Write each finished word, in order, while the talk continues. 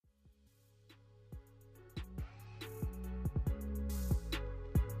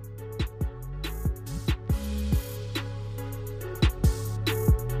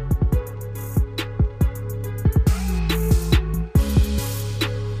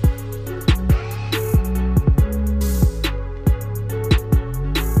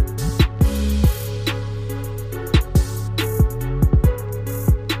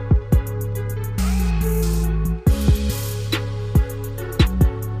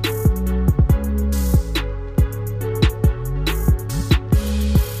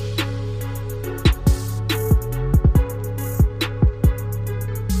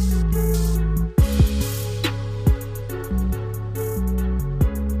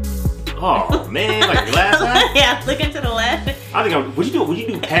Oh man, like glass eye. Yeah, look into the left. I think would you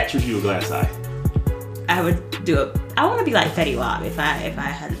do patch or would you do a glass eye? I would do it. I want to be like Fetty Wap if I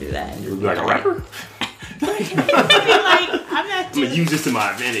had to do that. You would be like a rapper. I'm not. I'm gonna use this to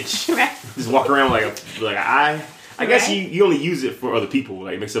my advantage. Right. Just walk around like an eye. I guess Right. you only use it for other people.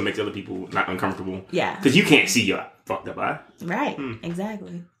 Like makes other people not uncomfortable. Yeah. Because you can't see your fucked up eye. Right.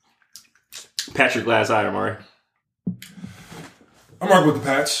 Exactly. Patch your glass eye, Amari. I'm rocking with the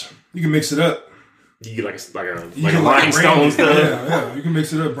patch. You can mix it up. You get like a You can like rhinestone brand it. stuff. Yeah. You can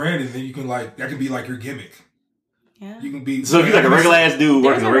mix it up, brand it, then you can that can be like your gimmick. Yeah. You can be. So if you're like a regular ass dude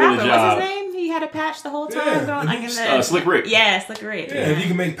There's working a a regular rapper. job, What's his name? He had a patch the whole time. Yeah. Going like in the Slick Rick. Yeah, Slick Rick. Yeah, and you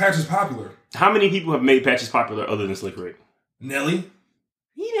can make patches popular. How many people have made patches popular other than Slick Rick? Nelly.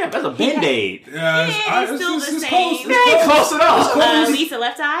 Yeah, that's a Band-Aid. Yeah, it's still the same. close. It ain't close at all. Lisa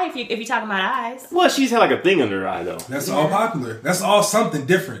Left Eye. If you're talking about eyes. Well, she's had like a thing under her eye though. That's all popular. That's all something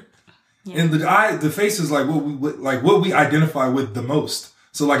different. Yeah. And the face is like what we identify with the most.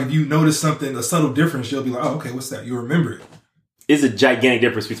 So like if you notice something, a subtle difference, you'll be like, oh, okay, what's that? You remember it. It's a gigantic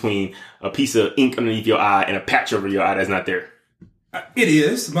difference between a piece of ink underneath your eye and a patch over your eye that's not there. It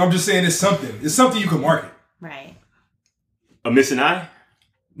is, but I'm just saying it's something. It's something you can market. Right. A missing eye?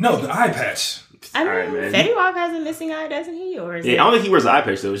 No, the eye patch. I mean, All right, man. Fetty Wap has a missing eye, doesn't he? Or is Yeah, I don't think he wears an eye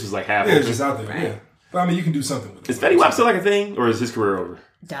patch though. It's just like half Yeah, it's open. just out there. Right. Yeah, but I mean, you can do something with it. Is Fetty Wap still like a thing, or is his career over?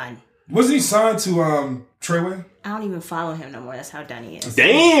 done? Wasn't he signed to Treyway? I don't even follow him no more. That's how done he is.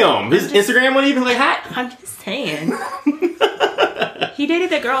 Damn, his Instagram wasn't even like hot. I'm just saying. He dated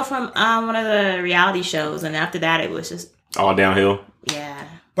the girl from one of the reality shows, and after that, it was just All downhill. yeah.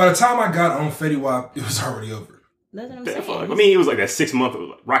 By the time I got on Fetty Wap, it was already over. That's what I'm Damn, saying. fuck. I mean, it was like that 6-month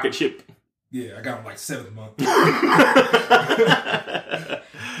rocket ship. Yeah, I got on like 7th month.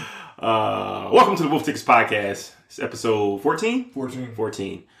 Welcome to the Wolf Tickets Podcast. It's episode 14? 14.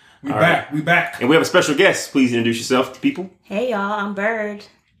 14. We All back. right. We back. And we have a special guest. Please introduce yourself to people. Hey y'all, I'm Bird.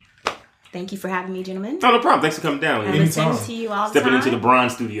 Thank you for having me, gentlemen. Oh, no problem. Thanks for coming down. I here. listen to you all the Stepping time. into the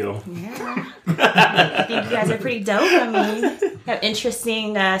Bronze Studio. Yeah. I think you guys are pretty dope. I mean, have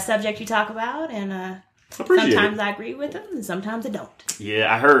interesting subject you talk about, and Appreciate sometimes it. I agree with them, and sometimes I don't.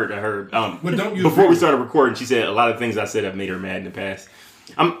 Yeah, I heard. But don't you Before agree? we started recording, she said a lot of things I said have made her mad in the past.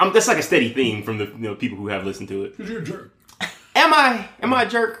 That's like a steady theme from the people who have listened to it. Because you're a jerk. Am I a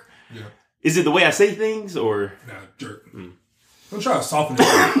jerk? Yeah. Is it the way I say things or? Nah, jerk. Don't try to soften it.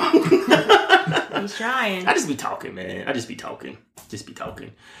 He's trying. I just be talking, man. I just be talking.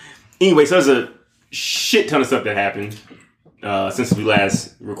 Anyway, so there's a shit ton of stuff that happened since we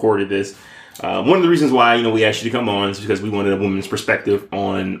last recorded this. One of the reasons why we asked you to come on is because we wanted a woman's perspective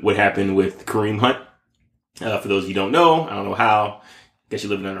on what happened with Kareem Hunt. For those of you who don't know, I don't know how. Guess you're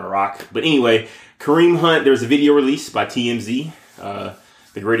living under a rock. But anyway, Kareem Hunt. There was a video released by TMZ,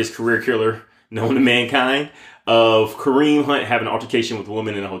 the greatest career killer known to mankind, of Kareem Hunt having an altercation with a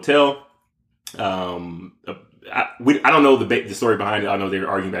woman in a hotel. I don't know the story behind it. I know they were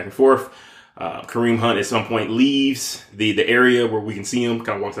arguing back and forth. Kareem Hunt at some point leaves the area where we can see him,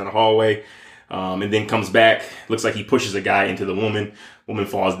 kind of walks down the hallway, and then comes back. Looks like he pushes a guy into the woman. Woman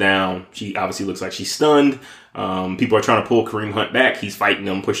falls down. She obviously looks like she's stunned. People are trying to pull Kareem Hunt back. He's fighting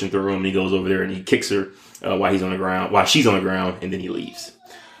them, pushing through him. He goes over there and he kicks her while she's on the ground, and then he leaves.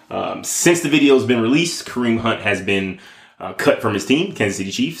 Since the video has been released, Kareem Hunt has been cut from his team, Kansas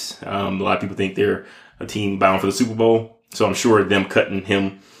City Chiefs. A lot of people think they're a team bound for the Super Bowl, so I'm sure them cutting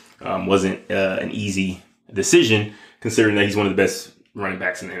him wasn't an easy decision, considering that he's one of the best running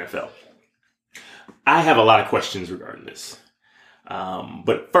backs in the NFL. I have a lot of questions regarding this.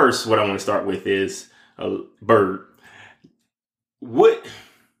 But first, what I want to start with is Bird. When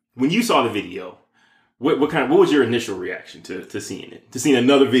you saw the video, what was your initial reaction to seeing it? To seeing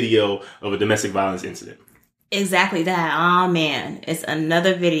another video of a domestic violence incident? Exactly that. Oh man, it's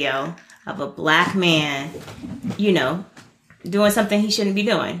another video of a black man, doing something he shouldn't be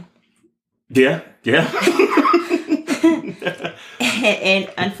doing. Yeah.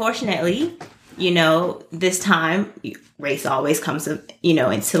 And unfortunately, this time race always comes,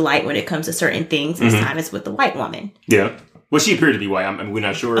 into light when it comes to certain things. This time it's with the white woman. Yeah. Well, she appeared to be white. We're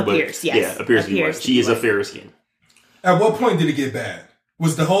not sure, Appears, but yes. yeah, appears to be white. She is a fairer skin. At what point did it get bad?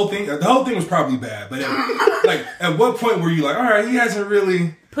 Was the whole thing was probably bad, but at what point were you like, all right, he hasn't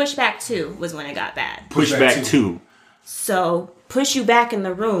really... Pushback 2 was when it got bad. Pushback 2. So push you back in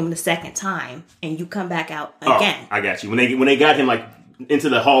the room the second time, and you come back out again. Oh, I got you. When they got him into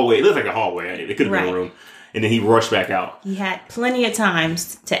the hallway, it looked like a hallway. It could have been a room. And then he rushed back out. He had plenty of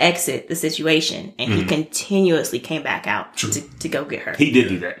times to exit the situation, and he continuously came back out to go get her. He did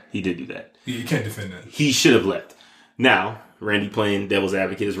do that. You can't defend that. He should have left. Now, Randy playing devil's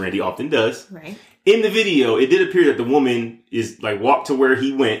advocate as Randy often does. Right. In the video, it did appear that the woman is like walked to where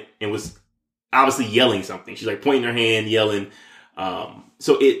he went and was obviously yelling something. She's like pointing her hand, yelling.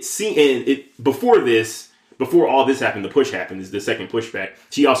 So it seemed, and it before all this happened, the push happened, is the second pushback.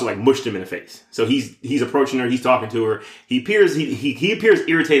 She also like mushed him in the face. So he's approaching her, he's talking to her. He appears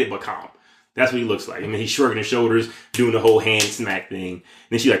irritated but calm. That's what he looks like. I mean, he's shrugging his shoulders, doing the whole hand smack thing. And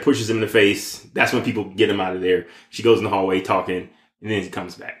then she like pushes him in the face. That's when people get him out of there. She goes in the hallway talking, and then he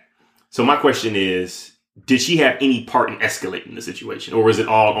comes back. So my question is, did she have any part in escalating the situation, or was it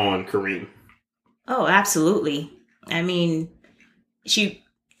all on Kareem? Oh, absolutely. I mean, she,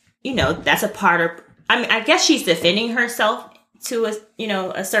 that's a part of, I guess she's defending herself to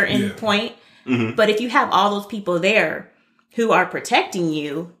a certain point. Mm-hmm. But if you have all those people there who are protecting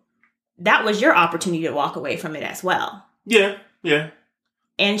you, that was your opportunity to walk away from it as well. Yeah, yeah.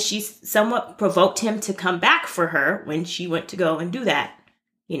 And she somewhat provoked him to come back for her when she went to go and do that.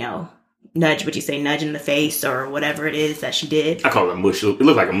 Nudge in the face or whatever it is that she did. I call it a mush. It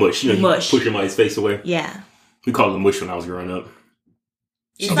looked like a mush. Mush. You push somebody's face away. Yeah. We called it a mush when I was growing up.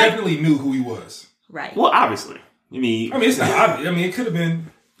 She definitely knew who he was. Right. Well, obviously. It's not obvious. It could have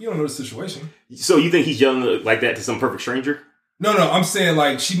been, you don't know the situation. So you think he's yelling like that to some perfect stranger? No, I'm saying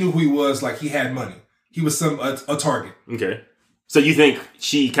like she knew who he was, like he had money. He was a target. Okay. So you think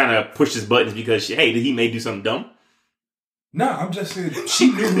she kind of pushed his buttons because did he may do something dumb? No, I'm just saying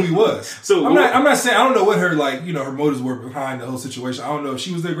she knew who he was. So I'm not saying, I don't know what her her motives were behind the whole situation. I don't know if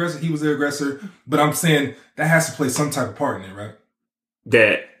she was the aggressor, he was the aggressor, but I'm saying that has to play some type of part in it, right?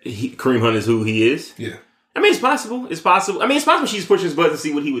 That Kareem Hunt is who he is? Yeah. It's possible. It's possible. It's possible she's pushing his buttons to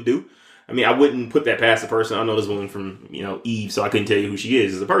see what he would do. I wouldn't put that past the person. I know this woman from, Eve, so I couldn't tell you who she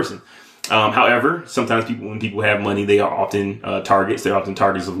is as a person. However, sometimes when people have money, they are often targets. They're often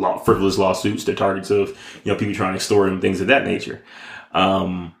targets of frivolous lawsuits. They're targets of, people trying to extort them, things of that nature.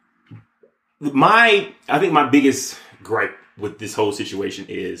 I think my biggest gripe with this whole situation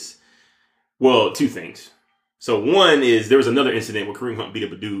is, well, two things. So one is there was another incident where Kareem Hunt beat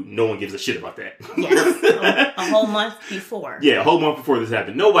up a dude. No one gives a shit about that. Yes, a whole month before. Yeah, a whole month before this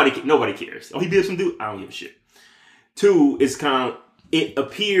happened. Nobody cares. Oh, he beat up some dude? I don't give a shit. Two, it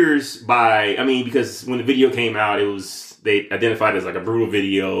appears because when the video came out, they identified it as like a brutal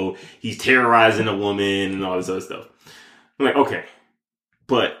video. He's terrorizing a woman and all this other stuff. I'm like, okay.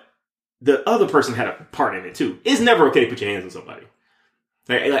 But the other person had a part in it too. It's never okay to put your hands on somebody.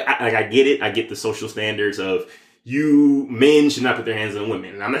 I get it. I get the social standards of men should not put their hands on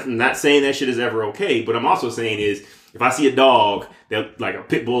women. And I'm not saying that shit is ever okay, but I'm also saying is if I see a dog that like a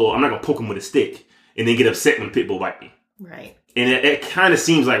pit bull, I'm not going to poke him with a stick and then get upset when a pit bull bite me. Right. And it kind of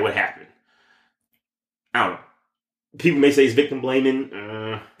seems like what happened. I don't know. People may say it's victim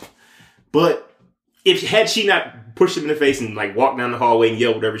blaming, but had she not pushed him in the face and like walked down the hallway and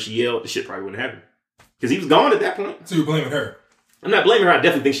yelled whatever she yelled, the shit probably wouldn't happen because he was gone at that point. So you're blaming her? I'm not blaming her. I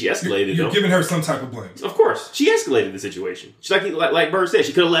definitely think she escalated. You're giving her some type of blame. Of course, she escalated the situation. She's like Bird said,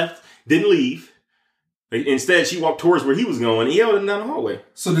 she could have left, didn't leave. Instead, she walked towards where he was going and yelled at him down the hallway.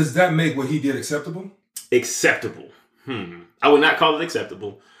 So does that make what he did acceptable? Acceptable. I would not call it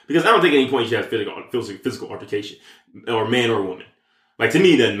acceptable because I don't think at any point you have physical altercation or man or woman. Like to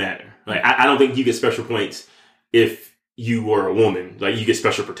me, it doesn't matter. Like I don't think you get special points if you were a woman. Like you get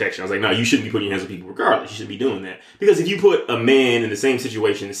special protection. I was like, no, you shouldn't be putting your hands on people regardless. You shouldn't be doing that because if you put a man in the same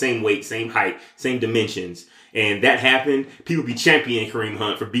situation, the same weight, same height, same dimensions, and that happened, people be championing Kareem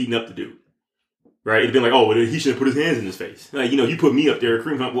Hunt for beating up the dude. Right? It'd be like, oh, well, he shouldn't put his hands in his face. Like, you put me up there,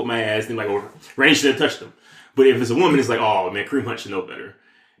 Kareem Hunt whooped my ass, then like, oh, Randy should have touched him. But if it's a woman, it's like, oh man, Kareem Hunt should know better.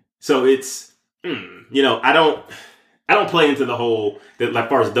 So it's, I don't play into the whole that like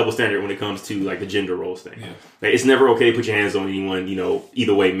far as double standard when it comes to like the gender roles thing. Yeah. Like, it's never okay to put your hands on anyone,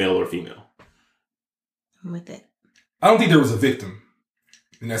 either way, male or female. I'm with it. I don't think there was a victim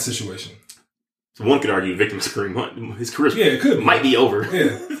in that situation. So one could argue the victim is Kareem Hunt. His career might be over.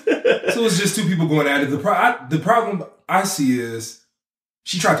 Yeah. So it's just two people going at it. The problem I see is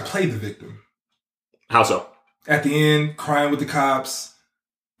she tried to play the victim. How so? At the end, crying with the cops,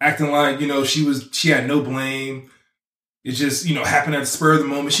 acting like, she had no blame. It just, happened at the spur of the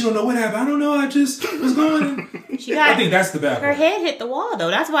moment. She don't know what happened. I don't know. I just was going. I think that's the battle. Her head hit the wall,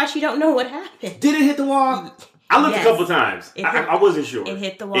 though. That's why she don't know what happened. Did it hit the wall? I looked a couple of times. I wasn't sure. It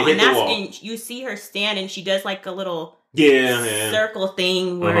hit the wall. And you see her stand and she does like a little circle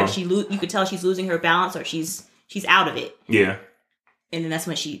thing where you could tell she's losing her balance or she's out of it. Yeah. And then that's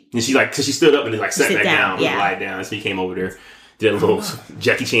when she stood up and then like sat back down, yeah. lied down. So he came over there, did a little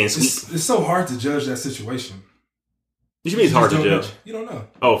Jackie Chan sweep. It's so hard to judge that situation. What do you mean it's hard to judge? You don't know.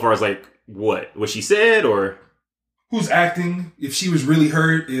 Oh, as far as like what she said or who's acting, if she was really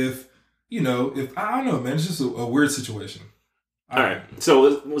hurt, if I don't know, man, it's just a weird situation. All right,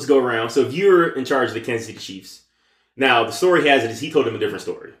 so let's go around. So if you're in charge of the Kansas City Chiefs, now the story has it is he told them a different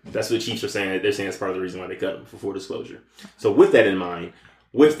story. That's what the Chiefs are saying. They're saying that's part of the reason why they cut him, for full disclosure. So with that in mind,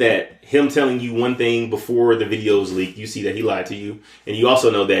 with that, him telling you one thing before the videos leaked, you see that he lied to you. And you also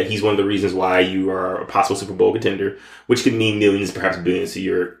know that he's one of the reasons why you are a possible Super Bowl contender, which could mean millions, perhaps billions to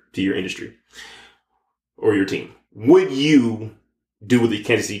your industry or your team. Would you do what the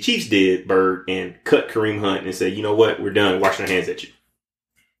Kansas City Chiefs did, Bird, and cut Kareem Hunt and say, you know what, we're done washing our hands at you?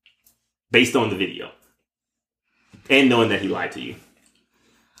 Based on the video. And knowing that he lied to you.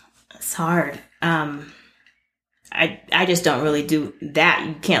 It's hard. I just don't really do that.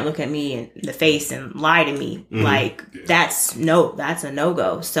 You can't look at me in the face and lie to me. Mm-hmm. Like, that's a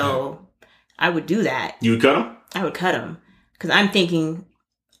no-go. So I would do that. You would cut him? I would cut him. Because I'm thinking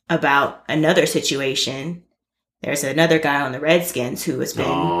about another situation. There's another guy on the Redskins who has been...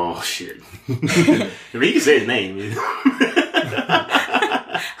 Oh, shit. I mean, you can say his name.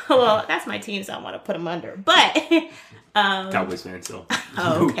 Well, that's my team, so I want to put him under. But... Cowboys fan, so...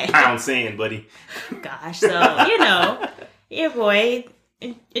 Oh, okay. Pound sand, buddy. Gosh, so, your boy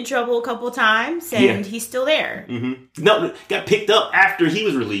in trouble a couple times, and he's still there. Mm-hmm. No, got picked up after he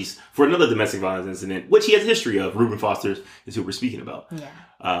was released for another domestic violence incident, which he has a history of. Reuben Foster is who we're speaking about. Yeah.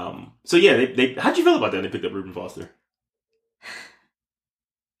 So yeah, they how'd you feel about that when they picked up Reuben Foster?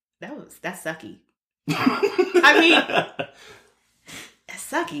 That's sucky. I mean,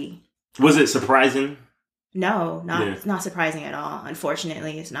 that's sucky. Was it surprising? No, it's not surprising at all.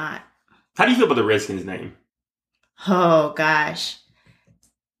 Unfortunately, it's not. How do you feel about the Redskins name? Oh gosh,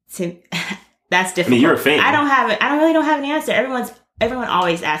 that's difficult. I mean, you're a fan. I don't have an answer. Everyone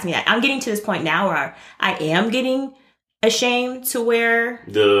always asks me that. I'm getting to this point now where I am getting ashamed to wear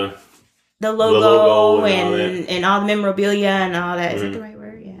the logo and all the memorabilia and all that. Is that the right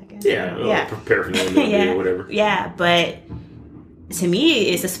word? Yeah, I guess. Yeah. Paraphernalia or whatever. Yeah, but to me,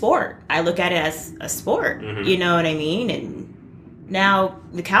 it's a sport. I look at it as a sport. Mm-hmm. You know what I mean? And now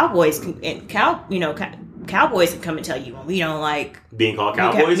the Cowboys Cowboys can come and tell you when we don't like being called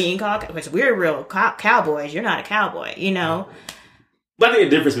Cowboys. Because we're real Cowboys. You're not a cowboy. But I think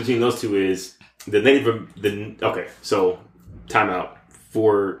the difference between those two is okay, so time out.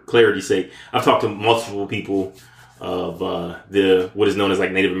 For clarity's sake, I've talked to multiple people of what is known as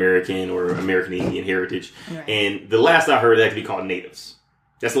like Native American or American Indian heritage. Right. And the last I heard, that could be called natives.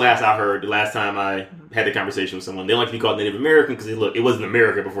 That's the last I heard. The last time I had the conversation with someone, they don't like to be called Native American because it wasn't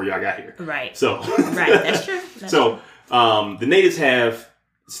America before y'all got here. Right. So right, that's true. The natives have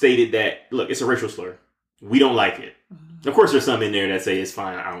stated that, look, it's a racial slur. We don't like it. Mm-hmm. Of course, there's some in there that say it's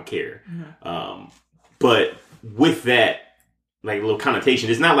fine. I don't care. Mm-hmm. But with that, like a little connotation,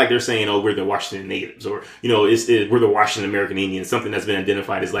 it's not like they're saying, "Oh, we're the Washington natives," or we're the Washington American Indians. Something that's been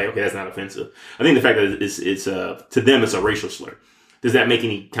identified as like, okay, that's not offensive. I think the fact that it's to them it's a racial slur. Does that make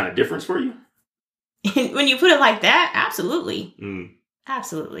any kind of difference for you? When you put it like that, absolutely,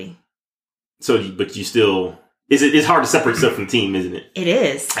 absolutely. So, but you still it's hard to separate yourself from the team, isn't it? It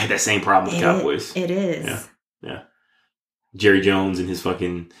is. I had that same problem with the Cowboys. It is. Yeah. Jerry Jones and his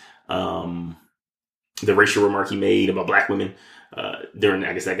fucking the racial remark he made about black women during,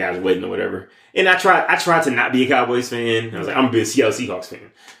 I guess, that guy's wedding or whatever. And I tried to not be a Cowboys fan. I was like, I'm a big Seattle Seahawks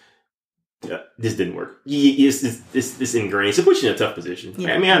fan. Yeah, this didn't work. It's ingrained. So it puts you in a tough position.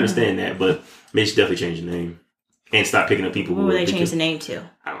 Yeah. I mean, I understand that, but they should definitely change the name and stop picking up people. What will they change the name to?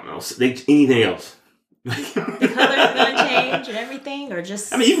 I don't know. Anything else? The colors going to change and everything, or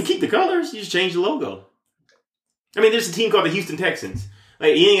just? I mean, you can keep the colors. You just change the logo. I mean, there's a team called the Houston Texans.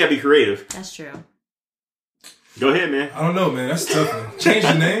 Like, you ain't got to be creative. That's true. Go ahead, man. I don't know, man. That's a tough one. Change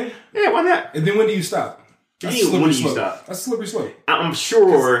the name? Yeah, why not? And then when do you stop? When do you stop? That's a slippery slope. I'm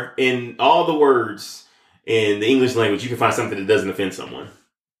sure in all the words in the English language, you can find something that doesn't offend someone.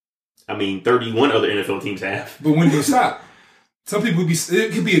 I mean, 31 other NFL teams have. But when do you stop? Some people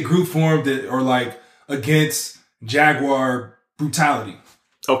it could be a group form that are like against Jaguar brutality.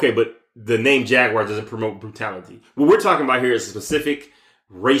 Okay, but the name Jaguar doesn't promote brutality. What we're talking about here is a specific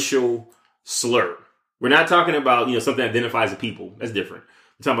racial slur. We're not talking about, something that identifies a people. That's different.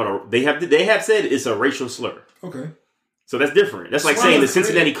 We're talking about they have said it's a racial slur. Okay. So that's different. That's like saying the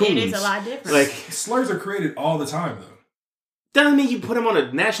Cincinnati Coons. It is a lot different. Like, slurs are created all the time, though. Doesn't mean you put them on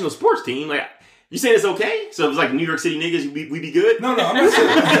a national sports team. Like, you saying it's okay? So if it's like New York City niggas, we be good? No, I'm not saying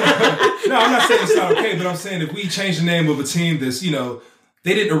I'm not saying it's not okay, but I'm saying if we change the name of a team that's, they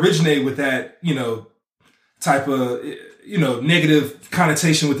didn't originate with that, type of, negative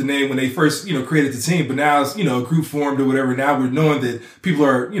connotation with the name when they first, created the team. But now it's, a group formed or whatever. Now we're knowing that people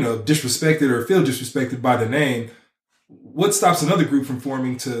are, disrespected or feel disrespected by the name. what stops another group from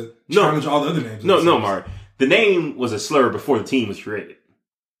forming to challenge all the other names? No, Mark. The name was a slur before the team was created.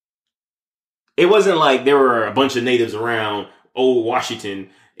 It wasn't like there were a bunch of natives around old Washington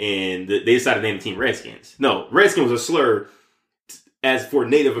and they decided to name the team Redskins. No, Redskin was a slur as for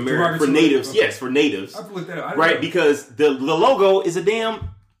Native American, for natives. Okay. Yes, for natives. I have to look that up. Right, because the logo is a damn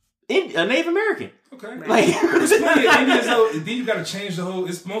a Native American. Okay. Like, there's plenty of Indians, though. Then you got to change the whole.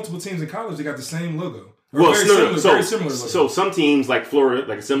 It's multiple teams in college. They got the same logo. Well, very similar logo. So some teams like Florida,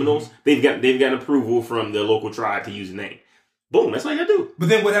 like the Seminoles, they've got approval from the local tribe to use the name. Boom, that's what you got to do. But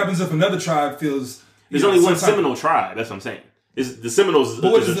then what happens if another tribe feels? There's only one Seminole tribe. That's what I'm saying. The Seminoles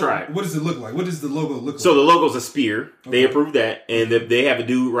is a tribe. What does it look like? What does the logo look like? So the logo's a spear. Okay. They approve that, and they have a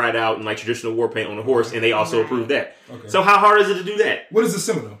dude ride out in like traditional war paint on a horse, and they also approve that. Okay. So how hard is it to do that? What is the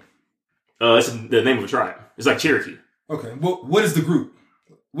Seminole? It's the name of a tribe. It's like Cherokee. Okay. Well, what is the group?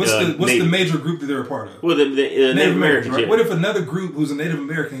 What's the major group that they're a part of? Well, the Native Americans. Right? What if another group who's a Native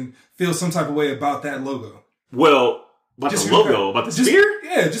American feels some type of way about that logo? Well, about the logo, about the spear?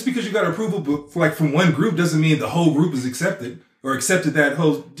 Yeah, just because you got approval from one group doesn't mean the whole group is accepted or accepted that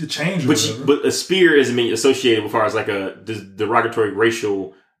whole change. But a spear is associated with, as far as like a derogatory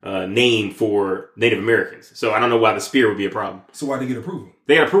racial name for Native Americans. So I don't know why the spear would be a problem. So why did they get approval?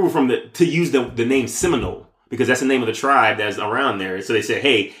 They got approval to use the name Seminole because that's the name of the tribe that's around there. So they said,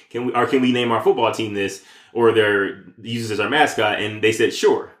 "Hey, can we name our football team this?" Or they're used as our mascot, and they said,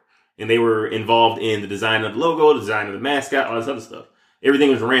 "Sure." And they were involved in the design of the logo, the design of the mascot, all this other stuff.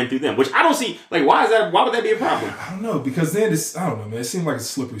 Everything was ran through them, which I don't see. Like, why would that be a problem? I don't know, because then I don't know, man. It seems like a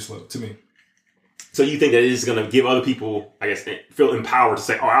slippery slope to me. So you think that it's going to give other people, I guess, feel empowered to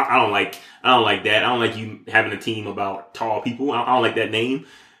say, "Oh, I don't like that. I don't like you having a team about tall people. I don't like that name.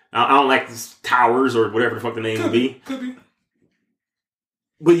 I don't like towers or whatever the fuck the name would be." Could be.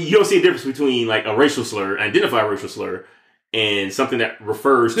 But you don't see a difference between like a racial slur, an identified racial slur, and something that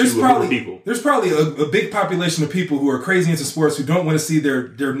refers to a group of people. There's probably a big population of people who are crazy into sports who don't want to see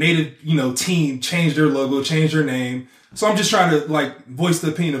their native, team change their logo, change their name. So I'm just trying to like voice the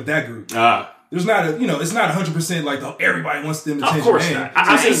opinion of that group. There's not it's not 100% like everybody wants them to change their name.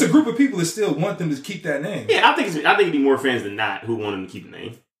 It's a group of people that still want them to keep that name. Yeah, I think it'd be more fans than not who want them to keep the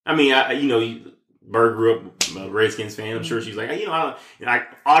name. I mean, Bird grew up a Redskins fan. I'm sure she's like,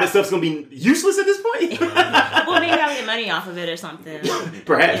 all this stuff's gonna be useless at this point. Well, maybe I'll get money off of it or something.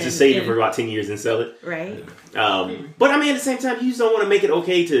 Perhaps just save it for about 10 years and sell it. Right. But I mean, at the same time, you just don't want to make it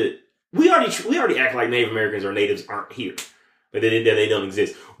okay to. We already act like Native Americans or natives aren't here, but they don't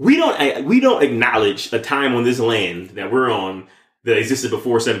exist. We don't acknowledge a time on this land that we're on that existed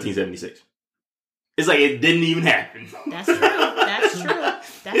before 1776. It's like it didn't even happen. That's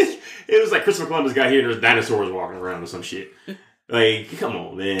true. It was like Christopher Columbus got here and there's dinosaurs walking around or some shit. Like, come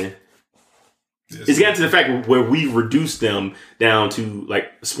on, man. It's gotten to the fact where we reduced them down to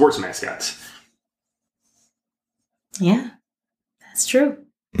like sports mascots. Yeah, that's true.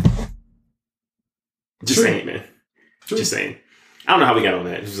 Just saying, man. True. Just saying. I don't know how we got on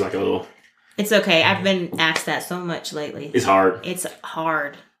that. It was like a little. It's okay. I've been asked that so much lately. It's hard. It's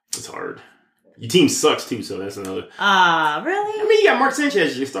hard. Your team sucks too, so that's another. Really? I mean, you got Mark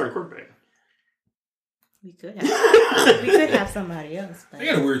Sanchez as your starting quarterback. We could have somebody else. But... They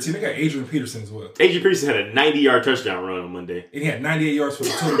got a weird team. They got Adrian Peterson as well. Adrian Peterson had a 90-yard touchdown run on Monday. And he had 98 yards for the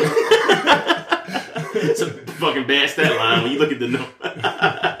total. It's a fucking bad stat line when you look at the number.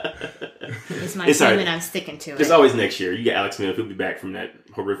 It's my team and I'm sticking to it. It's always next year. You got Alex Smith. He'll be back from that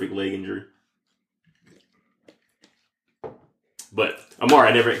horrific leg injury. But Amar,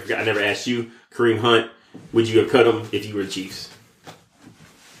 I never asked you, Kareem Hunt, would you have cut him if you were the Chiefs?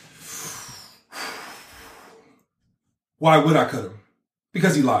 Why would I cut him?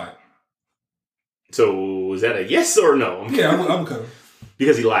 Because he lied. So is that a yes or no? Yeah, I would cut him.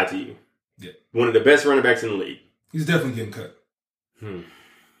 Because he lied to you. Yeah. One of the best running backs in the league. He's definitely getting cut.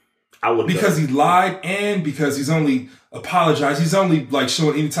 I would because he lied and because he's only apologized. He's only like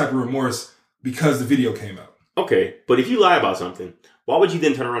showing any type of remorse because the video came out. Okay, but if you lie about something, why would you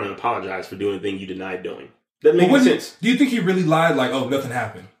then turn around and apologize for doing the thing you denied doing? That makes any sense. Do you think he really lied like, oh, nothing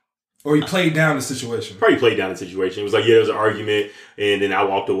happened? Or he played down the situation? Probably played down the situation. It was like, yeah, there was an argument, and then I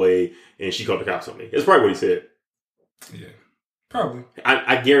walked away, and she called the cops on me. That's probably what he said. Yeah, probably.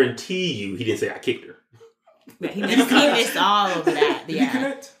 I guarantee you he didn't say I kicked her. Yeah, he missed all of that. Did he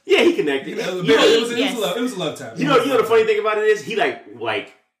connect? Yeah, he connected. It was a love tap. You know the funny thing about it is he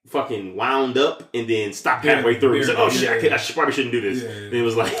like fucking wound up and then stopped halfway through. He's like, oh shit, I probably shouldn't do this. And it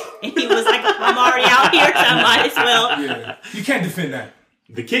was like... And he was like, I'm already out here, so I might as well. Yeah. You can't defend that.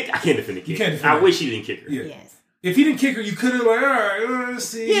 The kick, I can't defend the kick. You can't defend I wish he didn't kick her. Yeah. Yes. If he didn't kick her, you could have like, all right, let's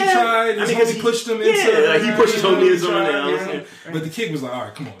see. Yeah. He tried. His homie pushed him into. Like he pushed his homie into someone else. Yeah. But the kid was like, all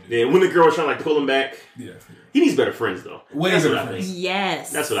right, come on, dude. Yeah, when the girl was trying to like pull him back. Yeah. He needs better friends though. Way That's better what I friends. think.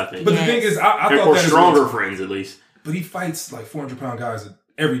 Yes. That's what I think. But the thing is, I thought or that stronger friends at least. But he fights like 400-pound guys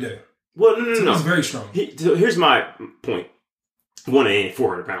every day. Well, no. He's very strong. So here's my point. One ain't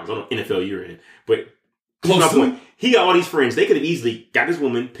 400 pounds. I don't know NFL you're in, but here's my point. He got all these friends. They could have easily got this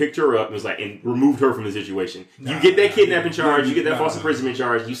woman, picked her up, and was like, and removed her from the situation. You get that kidnapping charge. You get that false imprisonment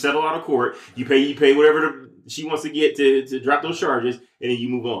charge. You settle out of court. You pay whatever she wants to get to drop those charges, and then you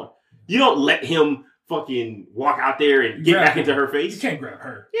move on. You don't let him fucking walk out there and get back into her face. You can't grab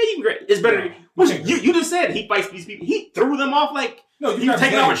her. Yeah, you can grab. It's better. You just said he fights these people. He threw them off like he was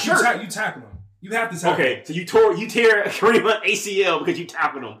taking off a shirt. You tackle him. You have to tackle him. Okay, so you tear Kareem Hunt ACL because you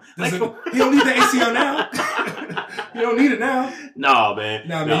tackled him. He don't need the ACL now. You don't need it now. No, man.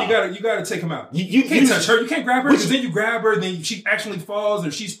 No, man. You gotta take him out. You can't touch her. You can't grab her because then you grab her, then she actually falls,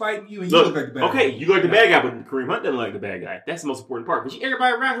 or she's fighting you, and you look like the bad guy. Okay, you look like the bad guy, but Kareem Hunt doesn't look like the bad guy. That's the most important part. But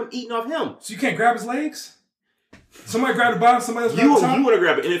everybody around him eating off him. So you can't grab his legs. Somebody grab the bottom. Somebody else grab the top. You want to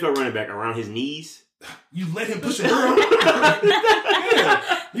grab an NFL running back around his knees? You let him push a girl.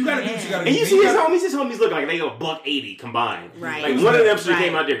 Yeah. You gotta do what you gotta do. And you see his homies look like they go $180 combined. Right. Like one of them should have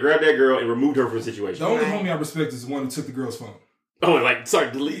came out there, grabbed that girl, and removed her from the situation. The only homie I respect is the one who took the girl's phone. Oh, like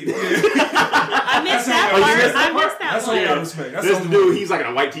sorry, delete it. I missed that part. That's all I respect. That's the dude. He's like in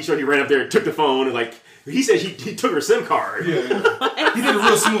a white t-shirt. He ran up there and took the phone and like he said he took her SIM card. Yeah. He did it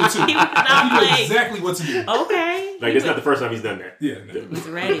real smooth too. He knew exactly what to do. Okay. Like it's not the first time he's done that. Yeah. No. He's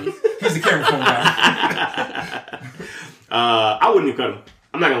ready. He's the camera phone guy. I wouldn't have cut him.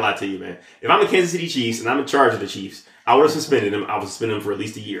 I'm not gonna lie to you, man. If I'm the Kansas City Chiefs and I'm in charge of the Chiefs, I would have suspended him. I would suspend him for at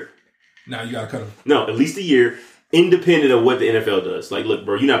least a year. Now you gotta cut him. No, at least a year, independent of what the NFL does. Like, look,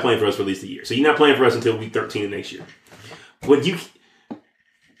 bro, you're not playing for us for at least a year. So you're not playing for us until week 13 of next year.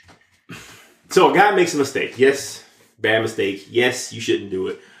 So a guy makes a mistake. Yes, bad mistake. Yes, you shouldn't do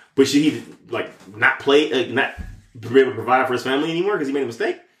it. But should he not play, not be able to provide for his family anymore because he made a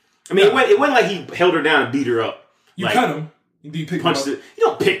mistake? I mean, it wasn't like he held her down and beat her up. You cut him. You pick him up. You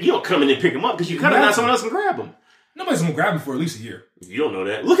don't come in and pick him up because you cut him. Now someone else can grab him. Nobody's gonna grab him for at least a year. You don't know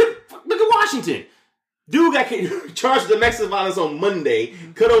that. Look at Washington. Dude got charged with domestic violence on Monday,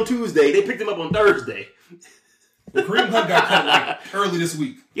 cut on Tuesday. They picked him up on Thursday. Well, Kareem Hunt got cut early this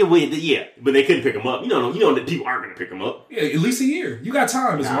week. Yeah, but they couldn't pick him up. You know that people aren't going to pick him up. Yeah, at least a year. You got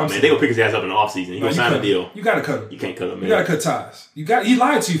time. Man, they gonna pick his ass up in the offseason. He gonna sign a deal. You gotta cut him. You can't cut him, man. You gotta cut ties. He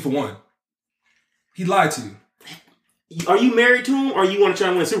lied to you for one. He lied to you. Are you married to him, or you want to try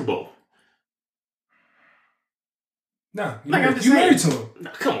and win a Super Bowl? Nah, you married to him.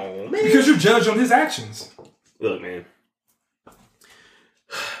 Nah, come on, man. Because you're judged on his actions. Look, man.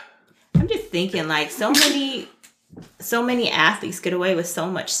 I'm just thinking, like, so many athletes get away with so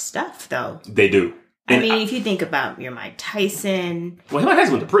much stuff, though. They do. And I mean, if you think about your Mike Tyson. Well, Mike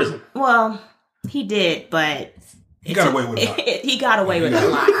Tyson went to prison. Well, he did, but he got away with a lot. He got away with a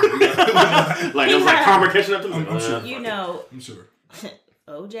lot. Like it was like karma catching up to him. I'm sure. I'm sure.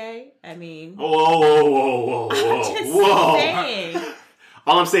 OJ, I mean. Whoa. I'm just saying.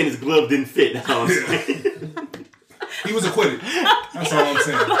 All I'm saying is glove didn't fit. That's all I'm saying. He was acquitted. That's all I'm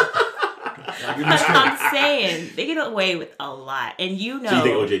saying. I'm saying they get away with a lot, and you know. So you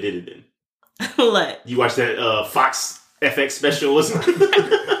think OJ did it then? What? You watched that Fox FX special or something?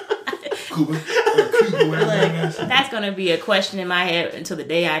 Look, that's gonna be a question in my head until the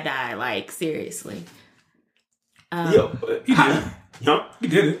day I die. Like, seriously. He did. Huh? He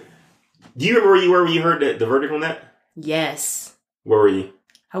did it. Do you remember where you were when you heard the verdict on that? Yes. Where were you?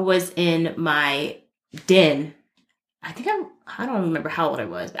 I was in my den. I don't remember how old I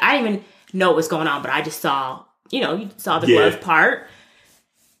was. But I didn't even know what was going on, but I just saw, you saw the glove part.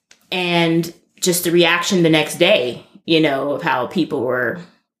 And just the reaction the next day, of how people were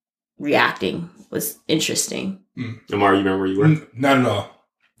reacting was interesting. Amara, you remember where you were? Not at all.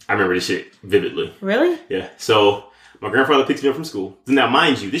 I remember this shit vividly. Really? Yeah. So my grandfather picked me up from school. Now,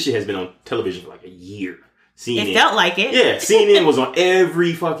 mind you, this shit has been on television for like a year. CNN. It felt like it. Yeah, CNN was on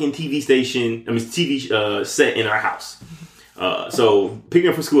every fucking TV station. TV set in our house. So picking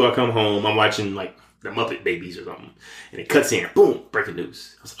up from school, I come home. I'm watching like the Muppet Babies or something, and it cuts in. Boom! Breaking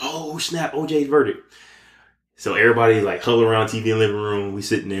news. I was like, oh snap! OJ's verdict. So everybody like huddle around TV in the living room. We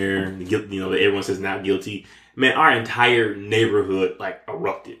sitting there, and everyone says not guilty. Man, our entire neighborhood like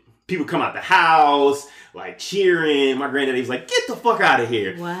erupted. People come out the house, like cheering. My granddaddy was like, "Get the fuck out of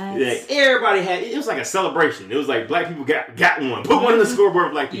here!" What? Like, everybody it was like a celebration. It was like black people got one. Put one on the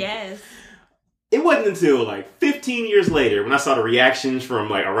scoreboard, black people. Yes. it wasn't until like 15 years later when I saw the reactions from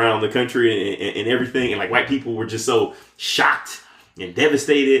like around the country and everything, and like white people were just so shocked and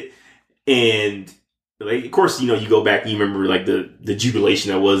devastated. And like, of course, you go back and you remember like the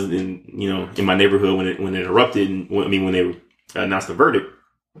jubilation that was in my neighborhood when it erupted, and when they announced the verdict.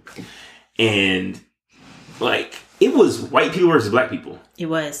 And like, it was white people versus black people. It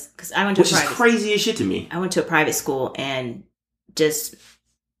was, because I went to which is crazy as shit to me. I went to a private school, and just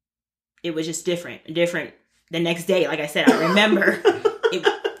it was just different the next day. Like I said, I remember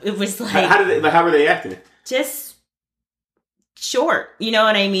it was like, how were they acting? Just short, you know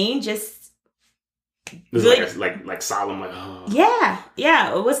what I mean? Just it was really, like solemn, like, oh.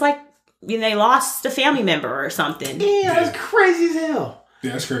 Yeah. It was like they lost a family member or something. Yeah, that's crazy as hell.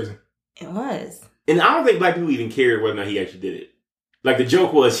 Yeah, that's crazy. It was. And I don't think black people even cared whether or not he actually did it. Like, the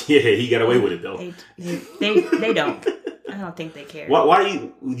joke was, yeah, he got away with it, though. They don't. I don't think they care. Why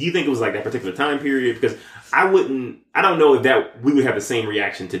do you think it was like that particular time period? Because I don't know if we would have the same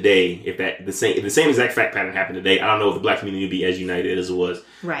reaction today if the same exact fact pattern happened today. I don't know if the black community would be as united as it was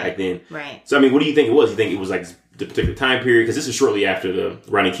back then. Right. So, I mean, what do you think it was? You think it was like the particular time period? Because this is shortly after the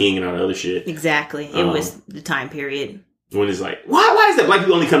Rodney King and all the other shit. Exactly. It was the time period. When it's like, why is that black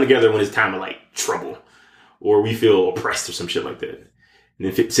people only come together when it's time of like trouble? Or we feel oppressed or some shit like that.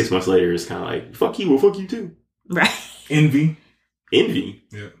 And then 6 months later, it's kind of like, fuck you, well, fuck you too. Right. Envy.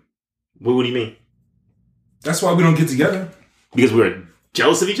 Yeah. What do you mean? That's why we don't get together. Because we're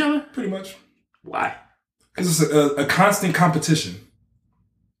jealous of each other? Pretty much. Why? Because it's a constant competition.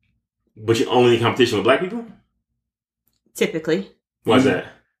 But you're only in competition with black people? Typically. Why's that?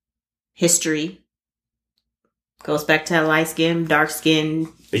 History. Goes back to light skin, dark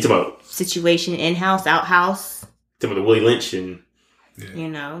skin. Are you talking about situation, in-house, out-house. Talking about the Willie Lynch and... Yeah. You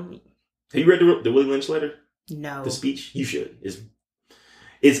know. Have you read the Willie Lynch letter? No. The speech? You should. It's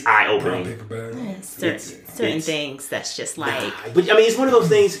eye-opening. Certain things that's just like... But I mean, it's one of those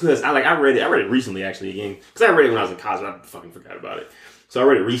things because I read it recently actually again. Because I read it when I was in college, I fucking forgot about it. So I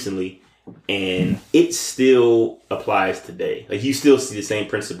read it recently and it still applies today. Like, you still see the same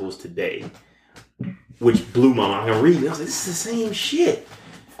principles today. Which blew my mind. I'm reading. I was like, this is the same shit.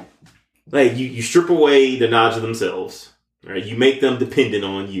 Like, you strip away the knowledge of themselves. Right? You make them dependent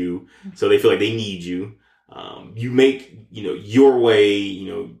on you, so they feel like they need you. You make, your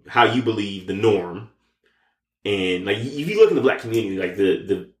way, how you believe the norm. And like, if you look in the black community, like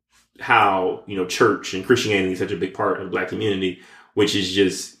how, church and Christianity is such a big part of the black community, which is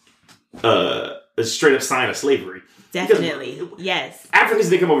just a straight up sign of slavery. Definitely. Because yes. Africans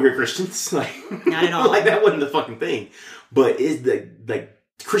didn't come over here Christians. Like, not at all. Like, that wasn't the fucking thing. But it's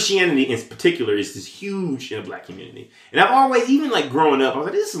Christianity in particular is this huge in the black community. And I've always, even like growing up, I was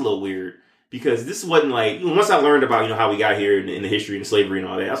like, this is a little weird. Because this wasn't like, once I learned about, how we got here in the history and slavery and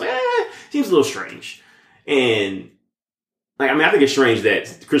all that, I was like, seems a little strange. And like, I mean, I think it's strange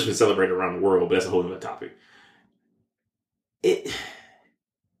that Christmas is celebrated around the world, but that's a whole other topic.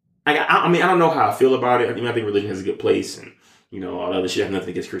 I mean, I don't know how I feel about it. I think religion has a good place and, all the other shit. I have nothing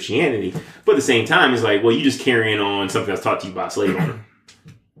against Christianity. But at the same time, it's like, well, you just carrying on something that's taught to you by a slave owner.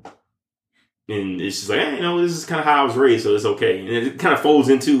 And it's just like, hey, this is kind of how I was raised, so it's okay. And it kind of folds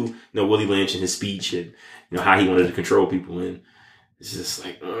into, Willie Lynch and his speech and, how he wanted to control people. And it's just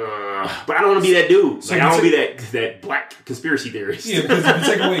like, but I don't want to be that dude. So like, I don't want to be that black conspiracy theorist. Yeah, because if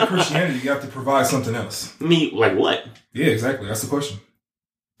you take away Christianity, you have to provide something else. Like what? Yeah, exactly. That's the question.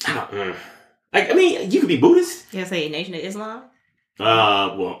 I mean, you could be Buddhist. You say Nation of Islam?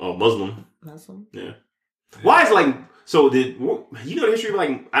 Muslim. Muslim? Yeah. Why is like, so the history of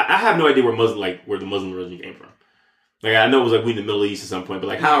like, I have no idea where the Muslim religion came from. Like, I know it was like we in the Middle East at some point, but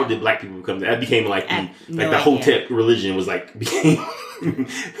like, how did black people become that? Became like the Hotep religion was like, became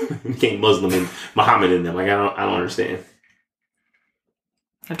Muslim and Muhammad in them. Like, I don't understand.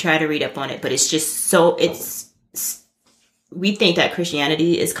 I've tried to read up on it, but it's just so, we think that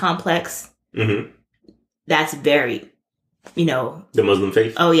Christianity is complex. Mm-hmm. That's very, the Muslim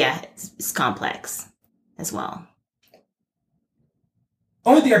faith. Oh yeah, it's complex as well.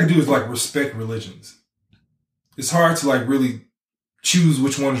 Only thing I can do is like respect religions. It's hard to like really choose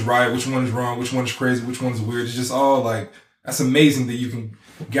which one is right, which one is wrong, which one is crazy, which one's weird. It's just all like, that's amazing that you can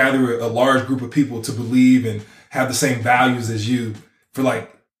gather a large group of people to believe and have the same values as you for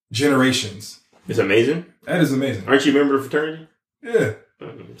like generations. It's amazing. That is amazing. Aren't you a member of a fraternity? Yeah.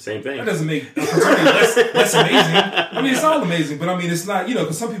 Same thing. That doesn't make a fraternity less amazing. I mean, it's all amazing, but I mean, it's not,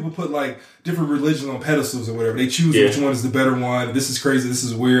 because some people put like different religions on pedestals or whatever. They choose which one is the better one. This is crazy. This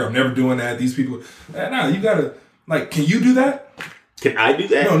is weird. I'm never doing that. These people. No, you gotta, like, can you do that? Can I do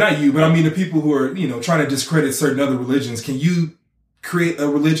that? No, not you, but I mean the people who are, trying to discredit certain other religions. Can you create a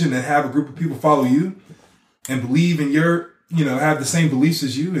religion and have a group of people follow you and believe in your, have the same beliefs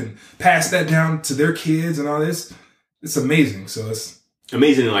as you and pass that down to their kids and all this. It's amazing. So it's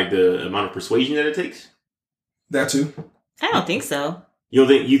amazing, like the amount of persuasion that it takes. That too. I don't think so. You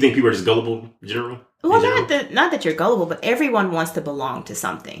think people are just gullible in general? Well, not that you're gullible, but everyone wants to belong to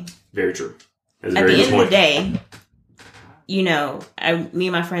something. Very true. At the end of the day, me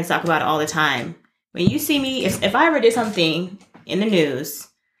and my friends talk about it all the time. When you see me, if I ever did something in the news,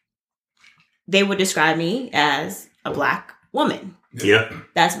 they would describe me as a black woman. Yeah.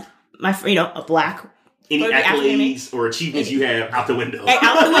 That's my, a black. Any accolades or achievements you have out the window.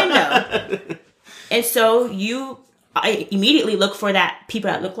 Out the window. And so I immediately look for people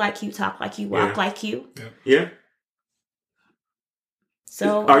that look like you, talk like you, walk like you. Yeah.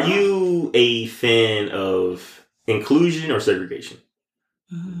 So, are you a fan of inclusion or segregation?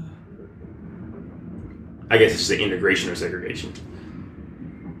 I guess it's just the integration or segregation.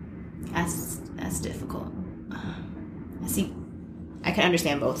 That's difficult. I can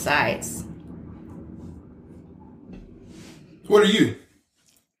understand both sides. What are you?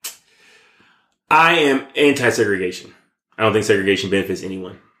 I am anti-segregation. I don't think segregation benefits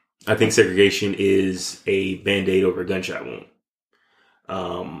anyone. I think segregation is a Band-Aid over a gunshot wound.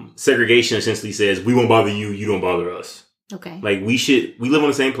 Segregation essentially says, we won't bother you, you don't bother us. Okay. Like, we live on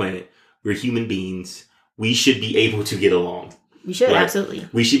the same planet. We're human beings. We should be able to get along. We should, absolutely.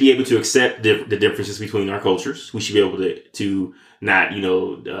 We should be able to accept the differences between our cultures. We should be able to not,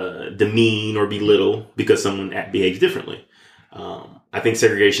 demean or belittle because someone behaves differently. I think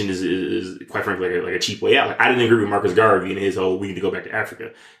segregation is quite frankly like a cheap way out. Like, I didn't agree with Marcus Garvey and his whole we need to go back to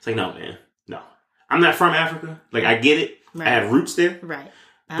Africa. It's like, no, man, no. I'm not from Africa. Like, I get it. Right. I have roots there. Right.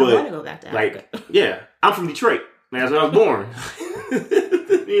 I don't want to go back to Africa. Like, yeah, I'm from Detroit. That's where I was born.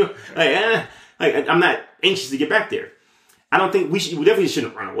 I'm not anxious to get back there. I don't think we definitely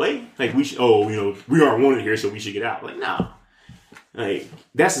shouldn't run away. Like, we aren't wanted here, so we should get out. Like, no. Like,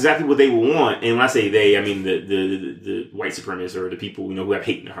 that's exactly what they will want. And when I say they, I mean the white supremacists or the people, who have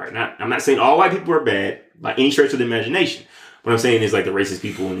hate in their heart. I'm not saying all white people are bad by any stretch of the imagination. What I'm saying is, like, the racist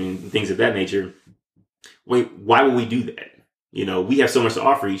people and things of that nature. Wait, why would we do that? We have so much to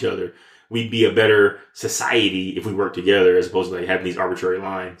offer each other. We'd be a better society if we worked together as opposed to like having these arbitrary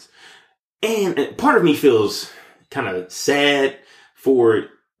lines. And part of me feels kind of sad for,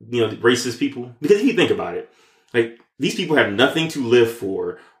 the racist people. Because if you think about it, like, these people have nothing to live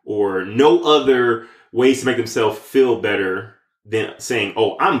for or no other ways to make themselves feel better than saying,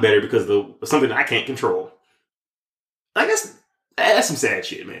 oh, I'm better because of something I can't control. Like, that's some sad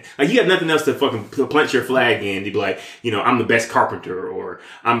shit, man. Like, you have nothing else to fucking plant your flag in to be like, I'm the best carpenter or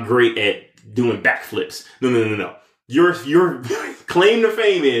I'm great at doing backflips. No. Your claim to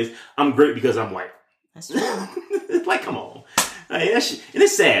fame is I'm great because I'm white. That's true. Like, come on. Like, and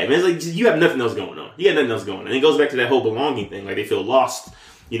it's sad, man. It's like you have nothing else going on. You got nothing else going on. And it goes back to that whole belonging thing. Like, they feel lost.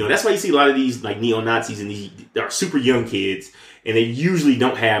 That's why you see a lot of these like neo-Nazis and these are super young kids, and they usually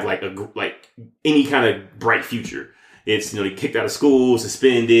don't have like any kind of bright future. It's, they kicked out of school,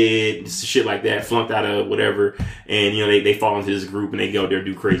 suspended, shit like that, flunked out of whatever. And, they fall into this group and they go there and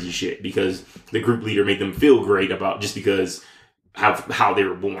do crazy shit because the group leader made them feel great about just because how they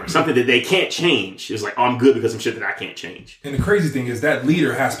were born. Something that they can't change. It's like, oh, I'm good because of shit that I can't change. And the crazy thing is that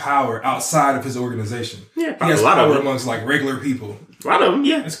leader has power outside of his organization. Yeah, he has power amongst like regular people. A lot of them,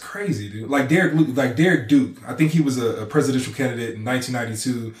 yeah. It's crazy, dude. Like Derek Duke. I think he was a presidential candidate in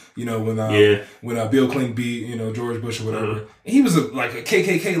 1992. When Bill Clinton beat George Bush or whatever. Mm-hmm. He was a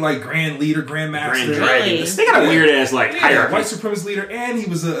KKK like grand leader, grand master. Grand dragon. They got a weird ass hierarchy. White supremacist leader, and he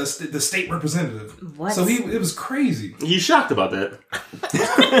was the state representative. What? So it was crazy. You shocked about that?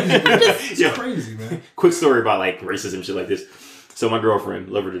 It's crazy, man. Quick story about like racism shit like this. So my girlfriend,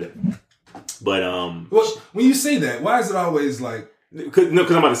 love her to death, but well, when you say that, why is it always like? Because I'm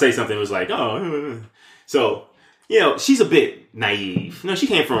about to say something. It was like, oh, so she's a bit naive. She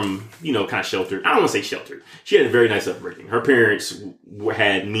came from kind of sheltered. I don't want to say sheltered. She had a very nice upbringing. Her parents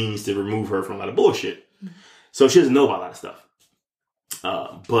had means to remove her from a lot of bullshit, so she doesn't know about a lot of stuff.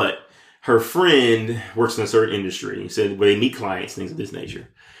 But her friend works in a certain industry, so where they meet clients, things of this nature.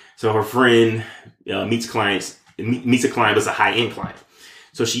 So her friend meets a client, but it's a high end client.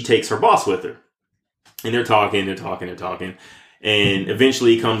 So she takes her boss with her, and they're talking. And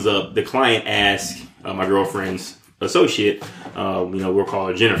eventually it comes up, the client asks my girlfriend's associate, we'll call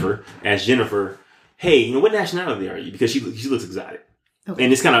her Jennifer, asks Jennifer, hey, what nationality are you? Because she looks exotic. Okay.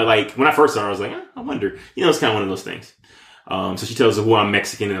 And it's kind of like, when I first saw her, I was like, I wonder. It's kind of one of those things. So she tells her, well, I'm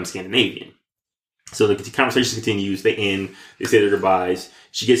Mexican and I'm Scandinavian. So the conversation continues. They end. They say their goodbyes.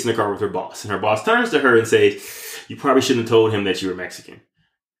 She gets in the car with her boss, and her boss turns to her and says, "You probably shouldn't have told him that you were Mexican."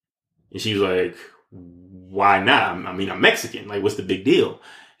 And she's like, "Why not? I mean, I'm Mexican. Like, what's the big deal?"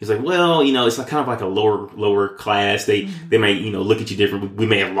 He's like, "Well, it's like kind of like a lower class. They might look at you different. We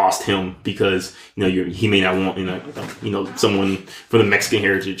may have lost him because he may not want someone from the Mexican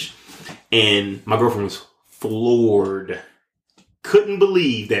heritage." And my girlfriend was floored. Couldn't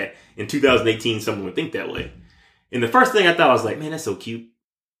believe that in 2018 someone would think that way. And the first thing I thought, I was like, man, that's so cute.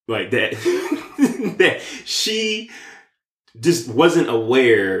 Like that, that she just wasn't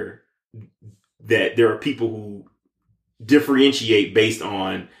aware that there are people who differentiate based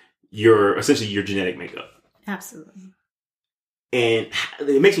on essentially your genetic makeup. Absolutely. And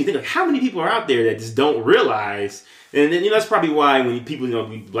it makes me think, like, how many people are out there that just don't realize? And then, that's probably why when people,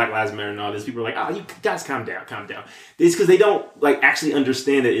 Black Lives Matter and all this, people are like, "Oh, you guys calm down. It's because they don't actually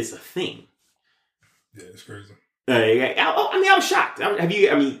understand that it's a thing. Yeah, it's crazy. I was shocked. I don't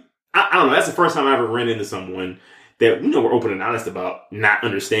know. That's the first time I ever ran into someone that, were open and honest about not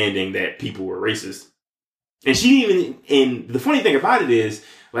understanding that people were racist. And and the funny thing about it is,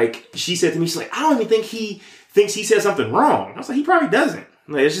 she said to me, she's like, "I don't even think he thinks he said something wrong." I was like, he probably doesn't.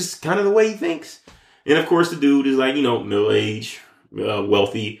 It's just kind of the way he thinks. And of course, the dude is middle-aged,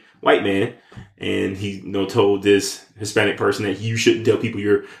 wealthy white man. And he, told this Hispanic person that you shouldn't tell people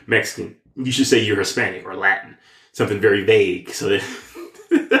you're Mexican. You should say you're Hispanic or Latin. Something very vague. So that,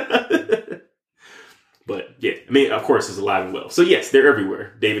 but yeah, of course, it's alive and well. So yes, they're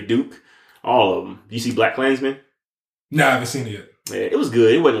everywhere. David Duke, all of them. Do you see Black Klansman? No, I haven't seen it yet. Yeah, it was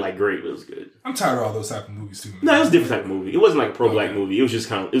good. It wasn't great, but it was good. I'm tired of all those type of movies too. Man. No, it was a different type of movie. It wasn't like a pro-black movie. It was just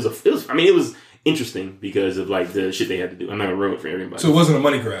kind of, it was interesting because of the shit they had to do. I'm not gonna ruin it for everybody. So it wasn't a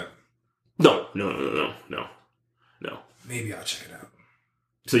money grab? No. Maybe I'll check it out.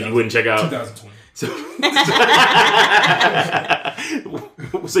 So you wouldn't check out 2020.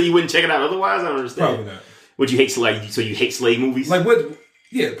 So you wouldn't check it out otherwise? I don't understand. Probably not. Would you hate so you hate slave movies? Like what?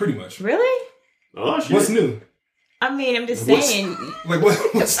 Yeah, pretty much. Really? Oh shit. What's new? I'm just saying.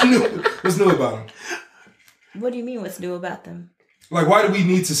 What's new? What's new about them? What do you mean? What's new about them? Like, why do we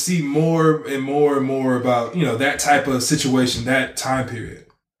need to see more and more and more about that type of situation, that time period?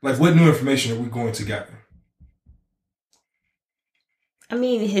 Like, what new information are we going to gather?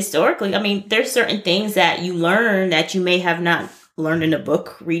 Historically, there's certain things that you learn that you may have not learned in a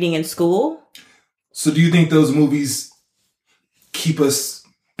book, reading in school. So do you think those movies keep us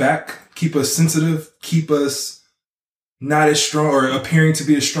back, keep us sensitive, keep us not as strong or appearing to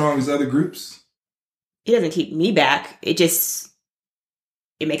be as strong as other groups? It doesn't keep me back. It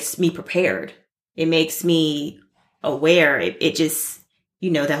makes me prepared. It makes me aware. It just,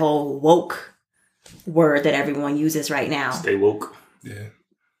 the whole woke word that everyone uses right now. Stay woke. Yeah.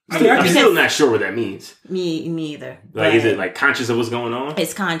 I'm still not sure what that means. Me either. Is it conscious of what's going on?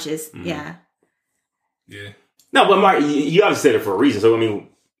 It's conscious, yeah. Yeah. No, but Mark, you obviously said it for a reason. So,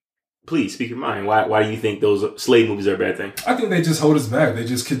 please speak your mind. Why do you think those slave movies are a bad thing? I think they just hold us back. They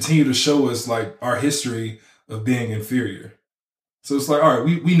just continue to show us our history of being inferior. So it's like, all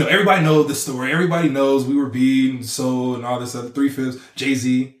right, we know, everybody knows the story. Everybody knows we were beaten, sold, and all this other 3/5.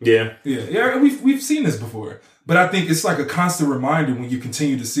 Jay-Z. Yeah. Yeah. We've seen this before. But I think it's like a constant reminder when you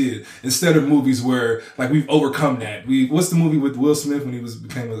continue to see it. Instead of movies where we've overcome that. What's the movie with Will Smith when he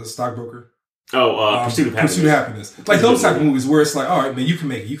became a stockbroker? Oh, Pursuit of Happiness. Pursuit of Happiness. Those type of movies where it's like, all right, man, you can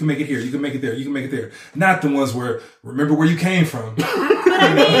make it. You can make it here. You can make it there. You can make it there. Not the ones where, remember where you came from. But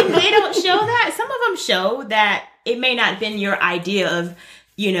they don't show that. Some of them show that it may not have been your idea of,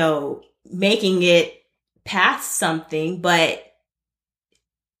 making it past something, but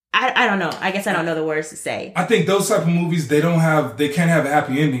I don't know. I guess I don't know the words to say. I think those type of movies, they can't have a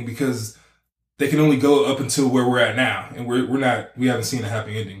happy ending because they can only go up until where we're at now. And we haven't seen a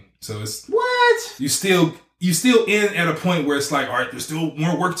happy ending. So it's what? You still in at a point where it's like, all right, there's still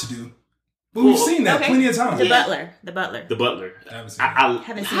more work to do. But we've seen that plenty of times. The Butler. I haven't seen it.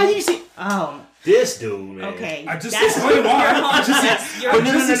 Haven't seen how do you see? Oh. This dude, man. Okay. I just explained why.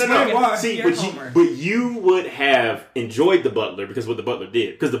 No. See, but you would have enjoyed The Butler because of what The Butler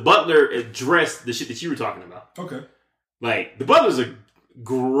did. Because The Butler addressed the shit that you were talking about. Okay. The Butler's a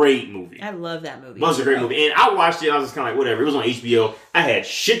great movie. I love that movie. Butler's a great movie. And I watched it, I was just kind of like, whatever. It was on HBO. I had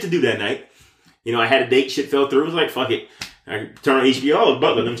shit to do that night. I had a date, shit fell through. It was like, fuck it. I turned on HBO. Oh, The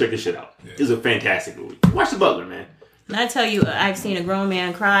Butler. Let me check this shit out. Yeah. It was a fantastic movie. Watch The Butler, man. And I tell you, I've seen a grown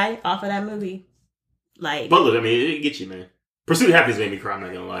man cry off of that movie. Butler, it gets you, man. Pursuit of Happiness made me cry, I'm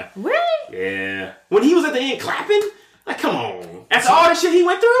not gonna lie. Really? Yeah. When he was at the end clapping, come on. After all the shit he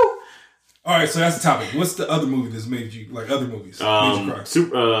went through? Alright, so that's the topic. What's the other movie that's made you, other movies, made you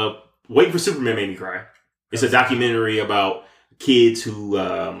cry? Waiting for Superman made me cry. It's a documentary about kids who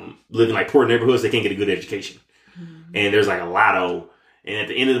live in like poor neighborhoods. They can't get a good education, and there's like a lotto. And at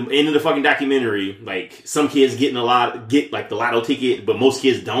the end of the fucking documentary, like some kids get like the lotto ticket, but most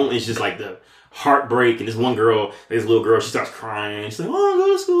kids don't. It's just like the heartbreak. And this little girl, she starts crying. She's like, "Oh, I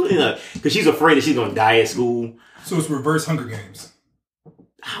go to school," because she's afraid that she's gonna die at school. So it's reverse Hunger Games.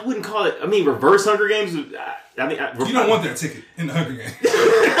 I wouldn't call it. I mean, reverse Hunger Games. You don't want that ticket in the Hunger Games.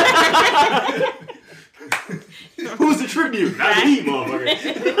 Who's the tribute? Not me, motherfucker.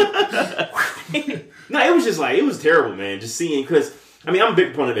 No, it was just like, it was terrible, man. Just seeing, because I mean, I'm a big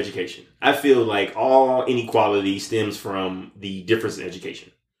proponent of education. I feel like all inequality stems from the difference in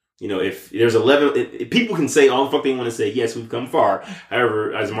education. You know, if there's a level, if people can say all the fuck they want to say, yes, we've come far.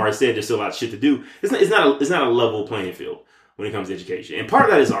 However, as Amari said, there's still a lot of shit to do. It's not a level playing field when it comes to education. And part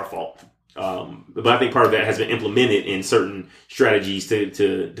of that is our fault. But I think part of that has been implemented in certain strategies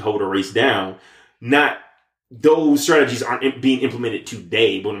to hold a race down. Not those strategies aren't being implemented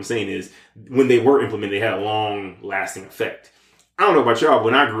today. But what I'm saying is, when they were implemented, they had a long lasting effect. I don't know about y'all, but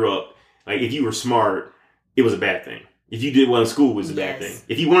when I grew up, like if you were smart, it was a bad thing. If you did well in school, it was a bad thing.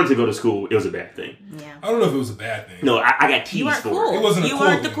 If you wanted to go to school, it was a bad thing. Yeah. I don't know if it was a bad thing. No, I got teased you weren't for cool. it. It wasn't you a cool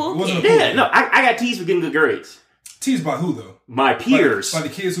weren't thing. the cool It wasn't kid. a cool Yeah, no, I got teased for getting good grades. Teased by who though? My peers. By the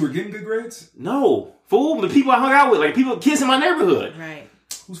kids who were getting good grades? No, fool. The people I hung out with, like kids in my neighborhood. Right.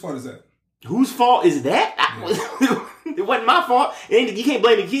 Whose fault is that? Whose fault is that? It wasn't my fault. And you can't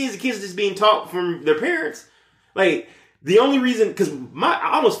blame the kids. The kids are just being taught from their parents. Like, the only reason, because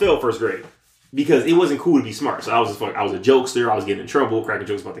I almost failed first grade because it wasn't cool to be smart. So I was a jokester. I was getting in trouble, cracking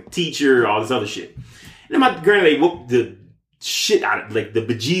jokes about the teacher, all this other shit. And then my granddad whooped the shit out of, like, the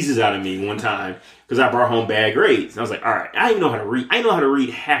bejesus out of me one time because I brought home bad grades. And I was like, all right, I didn't even know how to read. I didn't know how to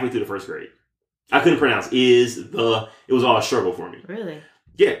read halfway through the first grade. I couldn't pronounce it was all a struggle for me. Really?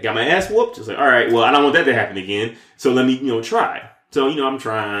 Yeah, got my ass whooped. I was like, all right, well, I don't want that to happen again. So let me, try. So, I'm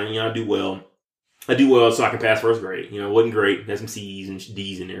trying, I do well. I do well so I can pass first grade. It wasn't great. Had some C's and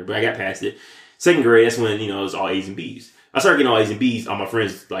D's in there, but I got past it. Second grade, that's when, it was all A's and B's. I started getting all A's and B's. All my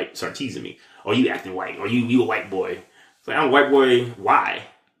friends, started teasing me. Oh, you acting white. Or you a white boy. It's like, I'm a white boy. Why?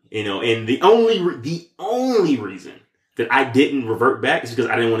 And the only reason that I didn't revert back is because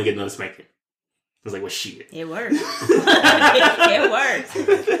I didn't want to get another spanking. I was like, well, shit. It worked. It worked.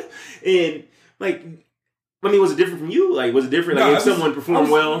 And, was it different from you? Like, was it different? Like, if someone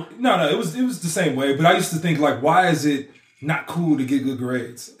performed well? No, it was the same way. But I used to think, why is it not cool to get good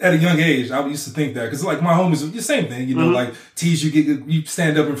grades? At a young age, I used to think that. Because, my homies, the same thing. Tease you, you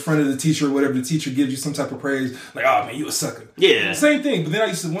stand up in front of the teacher or whatever, the teacher gives you some type of praise. Like, oh, man, you a sucker. Yeah. Same thing. But then I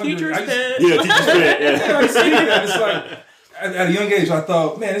used to wonder. Teacher's pet. Teacher's pet. Yeah, I used to think that. It's like, at a young age, I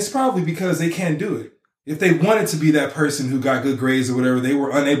thought, man, it's probably because they can't do it. If they wanted to be that person who got good grades or whatever, they were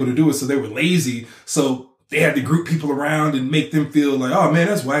unable to do it, so they were lazy. So they had to group people around and make them feel like, oh man,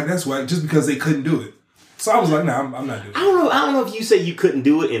 that's whack, just because they couldn't do it. So I was like, nah, I'm not doing it. I don't know if you say you couldn't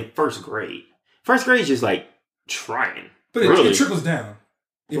do it in first grade. First grade is just trying. But it trickles down.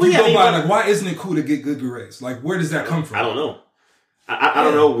 If why isn't it cool to get good grades? Where does that come from? I don't know. I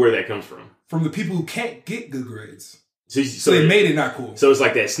don't know where that comes from. From the people who can't get good grades. So they made it not cool. So it's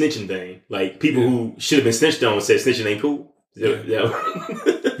like that snitching thing. Like people who should have been snitched on said snitching ain't cool. Yeah.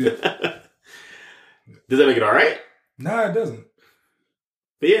 Does that make it all right? Nah, it doesn't.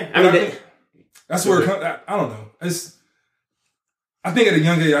 But yeah, that's where it comes. I don't know. I think at a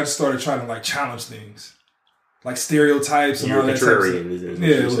young age, I just started trying to challenge things, like stereotypes and all that. Contrarian.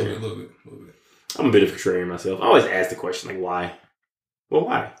 Yeah, a little bit. I'm a bit of a contrarian myself. I always ask the question why. Well,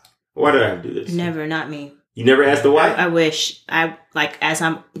 why? Why did I have to do this? Never, not me. You never asked the why? I wish. As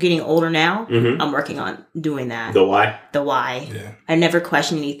I'm getting older now, I'm working on doing that. The why? The why. Yeah. I never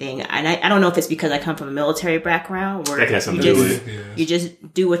question anything. And I don't know if it's because I come from a military background where you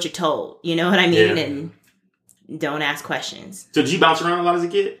just do what you're told. You know what I mean? Yeah. And don't ask questions. So did you bounce around a lot as a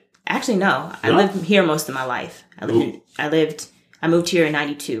kid? Actually, no. I lived here most of my life. I moved here in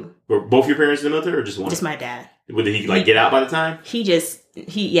 92. Were both your parents in the military or just one? Just my dad. Did he get out by the time? He just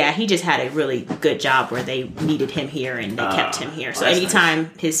had a really good job where they needed him here and they kept him here. So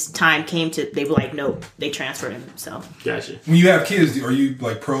anytime his time came they were like, nope, they transferred him. So gotcha. When you have kids, are you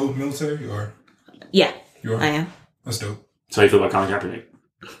pro military or? Yeah, you are. I am. That's dope. So how you feel about Colin Kaepernick?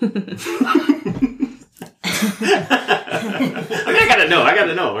 I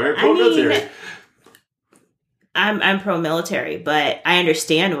gotta know. Right? Pro military. I'm pro military, but I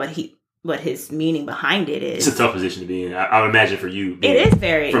understand what his meaning behind it is. It's a tough position to be in. I would imagine for you. It is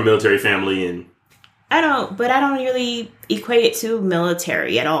very from military family and. I don't really equate it to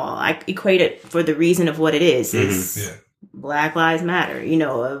military at all. I equate it for the reason of what it is. It's Black Lives Matter.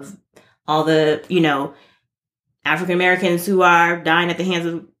 Of all the, African Americans who are dying at the hands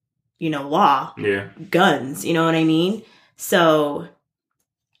of, law, guns, you know what I mean? So,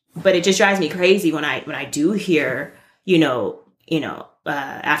 but it just drives me crazy when I do hear,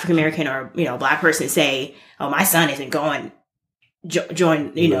 African American or, Black person say, oh, my son isn't going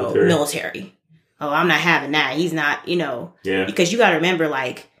join, military. Oh, I'm not having that. He's not, because you got to remember,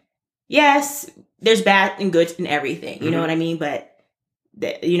 like, yes, there's bad and good in everything, you know what I mean? But,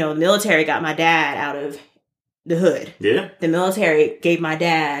 the military got my dad out of the hood. Yeah. The military gave my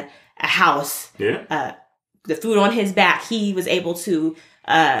dad a house. Yeah. The food on his back. He was able to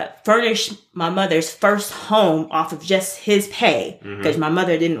furnish my mother's first home off of just his pay because my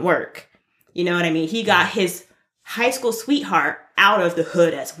mother didn't work. You know what I mean? He got his high school sweetheart out of the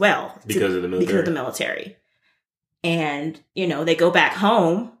hood as well. Because of the military. And, they go back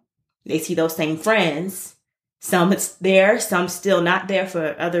home. They see those same friends. Some it's there, some still not there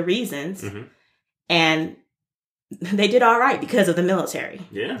for other reasons. And they did all right because of the military.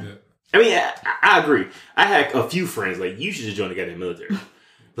 Yeah. I mean, I agree. I had a few friends, like, you should just join the goddamn military.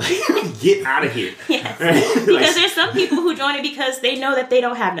 Like, get out of here. Yes. Because there's some people who join it because they know that they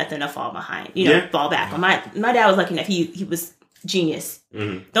don't have nothing to fall behind, fall back on. My dad was lucky enough. He was genius.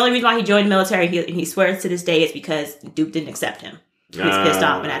 The only reason why he joined the military, he swears to this day, is because Duke didn't accept him. He was pissed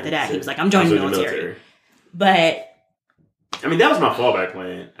off, and after that, he was like, I'm joining the military. But I mean, that was my fallback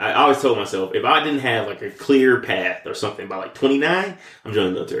plan. I always told myself, if I didn't have, like, a clear path or something by, like, 29, I'm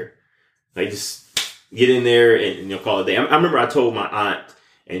joining the military. Like, just get in there and call it a day. I remember I told my aunt,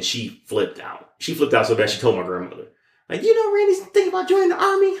 and she flipped out. She flipped out so bad she told my grandmother, like, Randy's thinking about joining the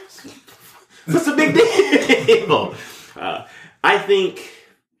army? What's the big deal? I think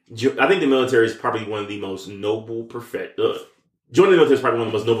the military is probably one of the most noble joining the military is probably one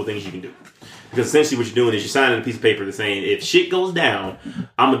of the most noble things you can do. Because essentially what you're doing is you're signing a piece of paper that's saying, if shit goes down,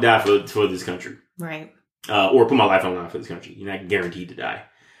 I'm going to die for this country. Right. Or put my life on the line for this country. You're not guaranteed to die.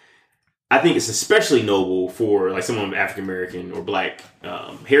 I think it's especially noble for, like, someone of African American or Black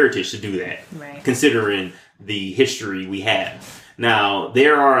heritage to do that. Right. Considering the history we have. Now,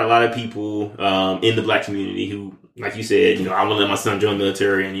 there are a lot of people in the Black community who, like you said, I want to let my son join the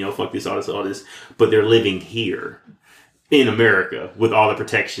military and, fuck this, all this. But they're living here in America with all the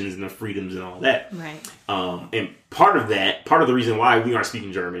protections and the freedoms and all that. Right. And part of the reason why we aren't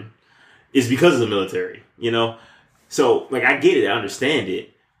speaking German is because of the military, So, like, I get it. I understand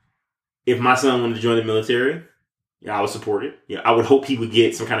it. If my son wanted to join the military, I would support it. I would hope he would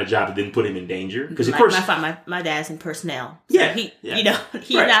get some kind of job that didn't put him in danger. Because, of course, my dad's in personnel. So he's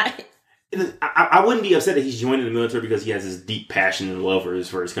right. not. I wouldn't be upset that he's joining the military because he has this deep passion and love for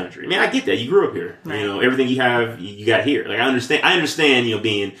his country. I mean, I get that. You grew up here. Right. Everything you have, you got here. Like, I understand,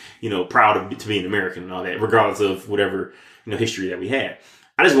 being, proud to be an American and all that, regardless of whatever, history that we had.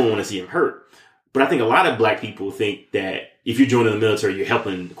 I just don't want to see him hurt. But I think a lot of Black people think that if you're joining the military, you're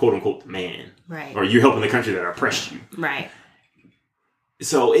helping, quote unquote, the man. Right. Or you're helping the country that oppressed you. Right.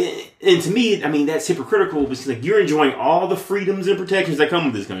 So, and to me, I mean, that's hypocritical because, like, you're enjoying all the freedoms and protections that come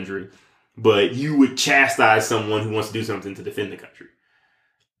with this country, but you would chastise someone who wants to do something to defend the country.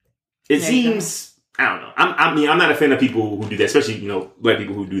 It seems, I don't know. I'm not a fan of people who do that, especially, Black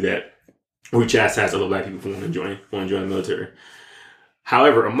people who do that, who chastise other Black people who want to join the military.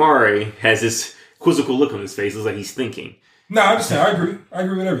 However, Amari has this quizzical look on his face. It looks like he's thinking. No, I understand. I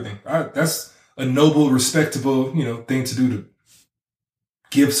agree with everything. That's a noble, respectable, thing to do, to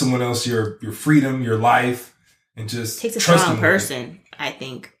give someone else your freedom, your life, and just takes a strong person, I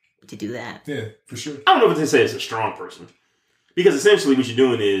think, to do that. Yeah, for sure. I don't know if they say it's a strong person, because essentially what you're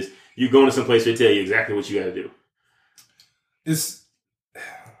doing is you're going to some place where they tell you exactly what you got to do. It's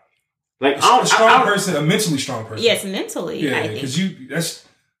like a strong person, a mentally strong person. Yes, mentally. Yeah, I think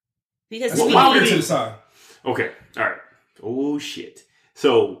because why to the side. Okay, all right. Oh shit.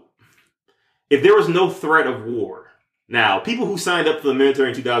 So, if there was no threat of war, now people who signed up for the military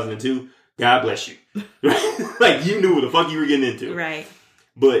in 2002, God bless you. Like, you knew what the fuck you were getting into, right?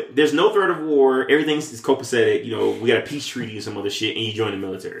 But there's no threat of war. Everything's copacetic. We got a peace treaty and some other shit, and you join the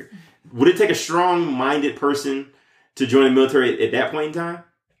military. Would it take a strong-minded person to join the military at that point in time?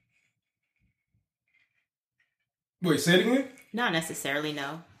 Wait, say it again? Not necessarily,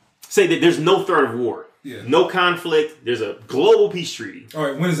 no. Say that there's no threat of war. Yeah. No conflict. There's a global peace treaty. All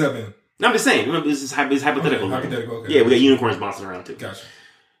right, when has that been? I'm just saying. This is hypothetical. Okay, hypothetical, okay. Yeah, we got unicorns bouncing around too. Gotcha.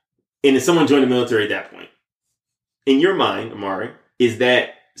 And if someone joined the military at that point, in your mind, Amari, is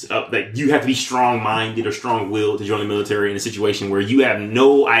that like you have to be strong-minded or strong-willed to join the military in a situation where you have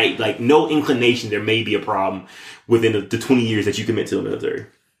no inclination there may be a problem within the 20 years that you commit to the military?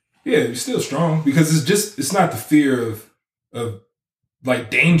 Yeah, you're still strong because it's not the fear of like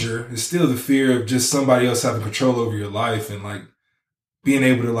danger is still the fear of just somebody else having control over your life and like being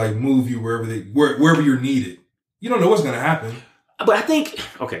able to like move you wherever you're needed. You don't know what's going to happen. But I think,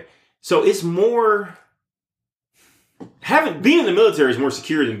 okay, so it's more, being in the military is more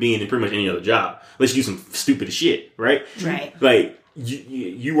secure than being in pretty much any other job. Unless you do some stupid shit, right? Right. Like,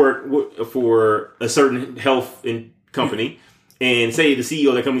 you work for a certain health company, and say the CEO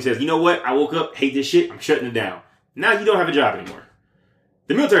of that company says, you know what, I woke up, hate this shit, I'm shutting it down. Now you don't have a job anymore.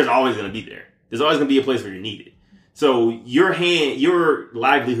 The military is always going to be there. There's always going to be a place where you're needed. So your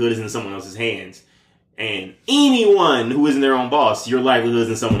livelihood is in someone else's hands. And anyone who isn't their own boss, your livelihood is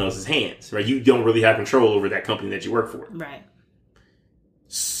in someone else's hands, right? You don't really have control over that company that you work for. Right.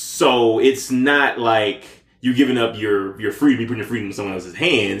 So it's not like you're giving up your freedom, you're putting your freedom in someone else's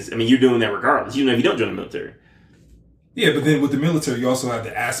hands. I mean, you're doing that regardless, even if you don't join the military. Yeah, but then with the military, you also have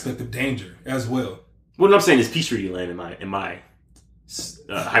the aspect of danger as well. What I'm saying is peace treaty land in my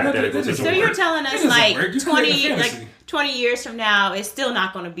hypothetical situation. So you're telling us like 20 years from now, it's still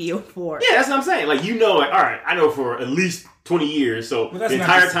not going to be a war. Yeah, that's what I'm saying. Like, all right, I know for at least 20 years. So the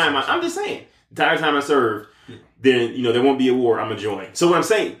entire time, I'm just saying, the entire time I served, then, there won't be a war, I'm going to join. So what I'm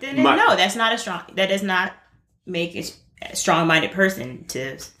saying. No, that's not that does not make a strong-minded person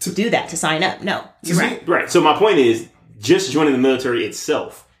to do that, to sign up. No, you're right. Right. So my point is, just joining the military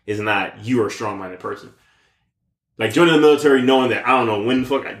itself is not you're a strong-minded person. Like, joining the military knowing that, I don't know when the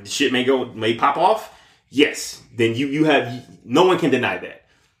fuck shit may pop off, yes, then you have, no one can deny that.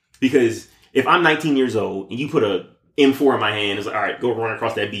 Because if I'm 19 years old and you put a M4 in my hand, it's like, all right, go run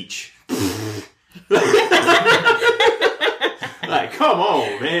across that beach. Like, come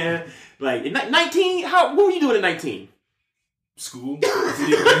on, man. Like, 19, what were you doing at 19? School.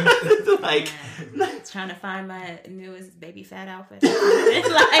 Like, trying to find my newest baby fat outfit. It's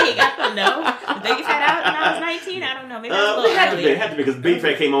like, I don't know. The baby fat out when I was 19? I don't know. Maybe I was a little earlier. It had to be because baby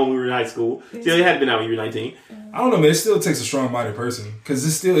fat came on when we were in high school. So it had to be out when you were 19. I don't know, man. It still takes a strong-minded person because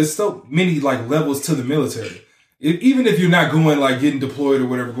it's so many like levels to the military. Even if you're not going like getting deployed or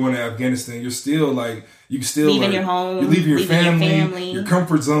whatever, going to Afghanistan, you're still like leaving your home, you're leaving your family, your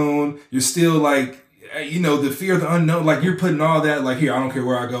comfort zone. You're still like, the fear of the unknown. Like, you're putting all that, like, here, I don't care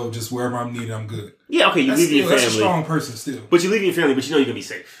where I go, just wherever I'm needed, I'm good. Yeah, okay, you leave your family. That's a strong person still. But you're leaving your family, but you know you're going to be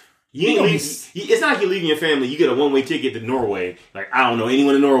safe. It's not like you're leaving your family, you get a one-way ticket to Norway. Like, I don't know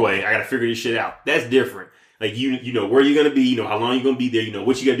anyone in Norway, I got to figure this shit out. That's different. Like, you know where you're going to be, you know how long you're going to be there, you know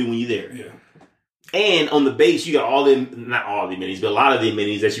what you got to do when you're there. Yeah. And on the base, you got not all the amenities, but a lot of the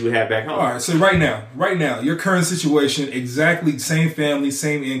amenities that you would have back home. All right, so right now, your current situation, exactly same family,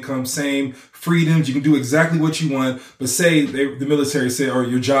 same income, same freedoms. You can do exactly what you want. But say the military said, or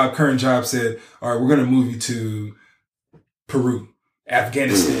your current job said, all right, we're going to move you to Peru,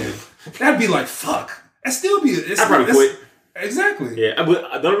 Afghanistan. That'd be like, fuck. That'd still be. I'd probably quit. Exactly. Yeah,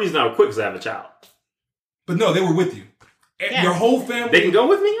 but the only reason I would quit is I have a child. But no, they were with you. Yeah. Your whole family. They can go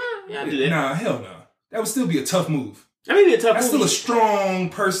with me? Yeah, I'll do that. Nah, hell no. That would still be a tough move. I mean, That's still a strong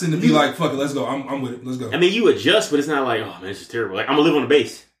person to be like, fuck it, let's go. I'm with it. Let's go. I mean, you adjust, but it's not like, oh man, this is terrible. Like, I'm gonna live on the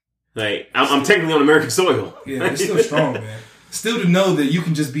base. Like, I'm technically on American soil. Yeah, it's still strong, man. Still to know that you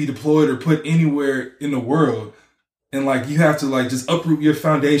can just be deployed or put anywhere in the world, and like you have to like just uproot your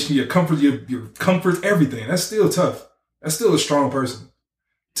foundation, your comfort, your comfort, everything. That's still tough. That's still a strong person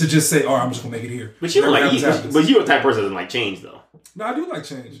to just say, "Oh, I'm just gonna make it here." But you're but you're a type of person that doesn't like change, though. No, I do like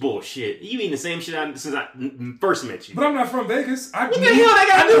change. Bullshit. You eating the same shit since I first met you. But I'm not from Vegas. What the hell I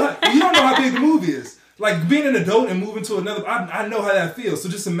gotta do? You don't know how big the movie is. Like, being an adult and moving to another, I know how that feels. So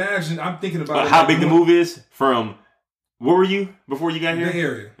just imagine, I'm thinking about how big the movie is from, where were you before you got here? The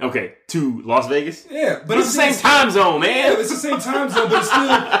area. Okay, to Las Vegas? Yeah. But it's the same time zone, man. Yeah, it's the same time zone,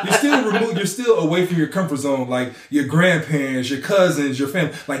 but you're still away from your comfort zone. Like, your grandparents, your cousins, your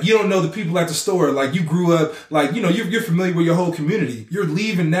family. Like, you don't know the people at the store. Like, you grew up, like, you're familiar with your whole community. You're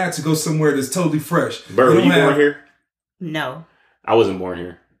leaving that to go somewhere that's totally fresh. Bert, were you born here? No. I wasn't born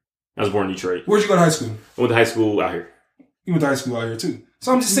here. I was born in Detroit. Where'd you go to high school? I went to high school out here. You went to high school out here too.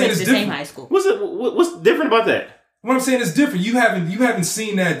 So I'm just saying it's different. Same high school. What's different about that? What I'm saying is different. You haven't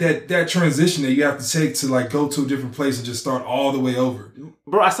seen that transition that you have to take to like go to a different place and just start all the way over.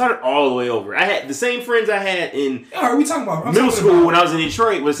 Bro, I started all the way over. I had the same friends I had in middle school when I was in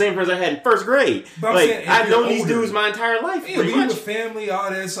Detroit were the same friends I had in first grade. Like, I've known these dudes my entire life. Yeah, you with family, all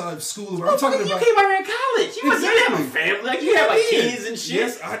that school. I'm talking about. You came out here in college. You didn't have a family. Like, you had like kids and shit.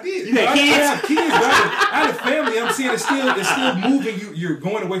 Yes, I did. You had kids. I had kids. I had a family. I'm saying it's still moving. You're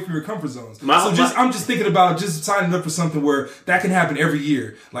going away from your comfort zones. I'm just thinking about just signing signing up for something where that can happen every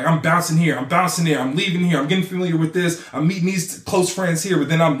year. Like I'm bouncing here, I'm bouncing there, I'm leaving here, I'm getting familiar with this, I'm meeting these close friends here, but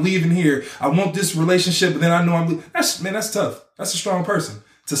then I'm leaving here. I want this relationship, but then I know I'm leaving. That's tough. That's a strong person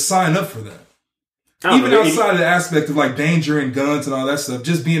to sign up for that. Even outside of the aspect of like danger and guns and all that stuff,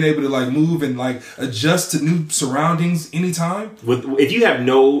 just being able to like move and like adjust to new surroundings anytime. If you have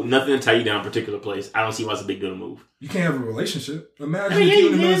nothing to tie you down in a particular place, I don't see why it's a big deal to move. You can't have a relationship. Imagine if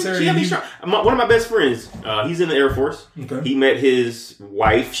you're in the military. One of my best friends, he's in the Air Force. Okay. He met his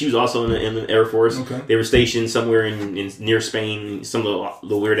wife. She was also in the Air Force. Okay. They were stationed somewhere in near Spain, some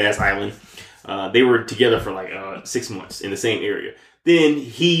little weird ass island. They were together for like 6 months in the same area. Then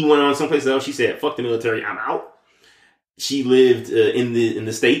he went on someplace else. She said, "Fuck the military, I'm out." She lived in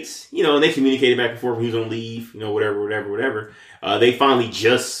the States, and they communicated back and forth. He was on leave, whatever. They finally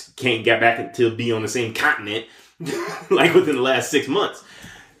just got back to be on the same continent, like within the last 6 months.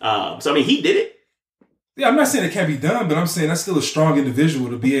 So I mean, he did it. Yeah, I'm not saying it can't be done, but I'm saying that's still a strong individual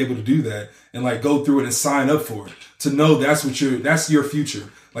to be able to do that and like go through it and sign up for it. To know that's your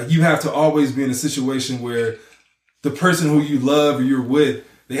future. Like you have to always be in a situation where the person who you love or you're with,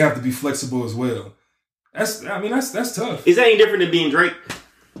 they have to be flexible as well. That's tough. Is that any different than being Drake?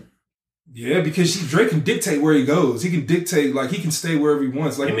 Yeah, because Drake can dictate where he goes. He can dictate, like, he can stay wherever he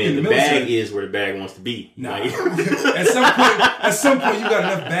wants. Like, the bag is where the bag wants to be. Nah. At some point, you got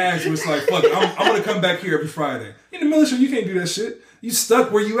enough bags where it's like, fuck, I'm going to come back here every Friday. In the military, you can't do that shit. You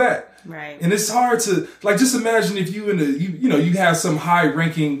stuck where you at. Right. And it's hard to, like, just imagine if you you have some high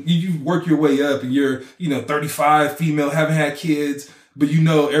ranking, you work your way up and you're, 35, female, haven't had kids, but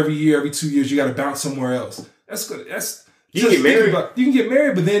every year, every 2 years, you got to bounce somewhere else. That's good. You can get married. You can get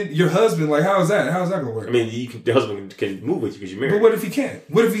married, but then your husband, like, how is that? How's that going to work? I mean, the husband can move with you because you're married. But what if he can't?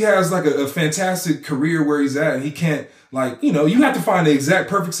 What if he has, like, a fantastic career where he's at and he can't, like, you have to find the exact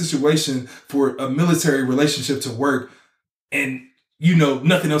perfect situation for a military relationship to work and,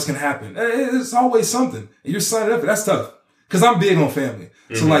 nothing else can happen. It's always something. And you're signing up. That's tough. Because I'm big on family.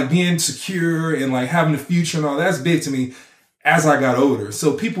 Mm-hmm. So, like, being secure and, like, having a future and all that's big to me as I got older.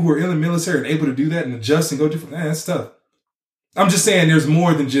 So people who are in the military and able to do that and adjust and go different, that's tough. I'm just saying there's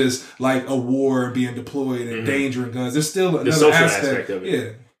more than just like a war being deployed and danger and guns. There's still another social aspect of it.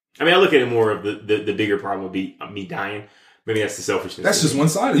 Yeah. I mean, I look at it more of the bigger problem would be me dying. Maybe that's the selfishness. That's just one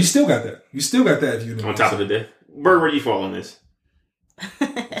side. You still got that. You still got that if you're on top of the death. Bird, where do you fall on this?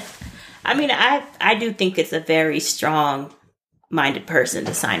 I mean, I do think it's a very strong-minded person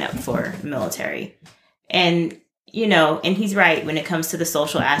to sign up for military. And, and he's right when it comes to the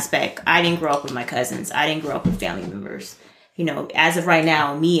social aspect. I didn't grow up with my cousins. I didn't grow up with family members. As of right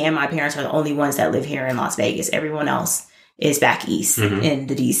now, me and my parents are the only ones that live here in Las Vegas. Everyone else is back east in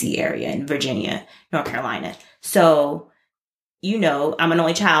the DC area, in Virginia, North Carolina. So, I'm an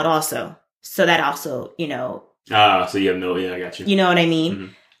only child also. So that also, so you have I got you. You know what I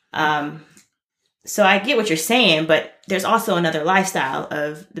mean? Mm-hmm. So I get what you're saying, but there's also another lifestyle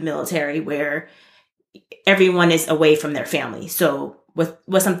of the military where everyone is away from their family. So with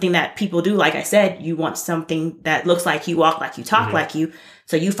something that people do, like I said, you want something that looks like you, walk like you, talk like you.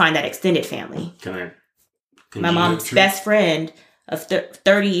 So you find that extended family. My mom's best friend of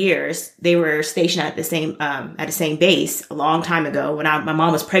 30 years, they were stationed at the same base a long time ago when my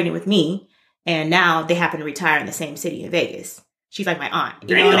mom was pregnant with me. And now they happen to retire in the same city in Vegas. She's like my aunt.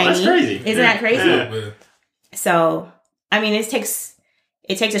 You know what I mean? Crazy. Isn't that crazy? Yeah. So, I mean, it takes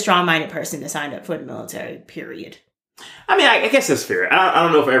a strong-minded person to sign up for the military, period. I mean, I guess that's fair. I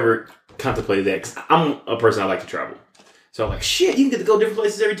don't know if I ever contemplated that because I'm a person I like to travel. So I'm like, shit, you can get to go different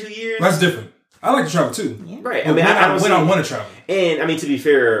places every 2 years. That's different. I like to travel too. Yeah. Right. I mean, when I want to travel. And I mean, to be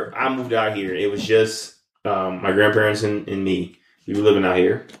fair, I moved out here. It was just my grandparents and me. We were living out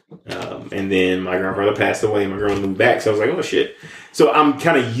here. And then my grandfather passed away and my grandma moved back. So I was like, oh shit. So I'm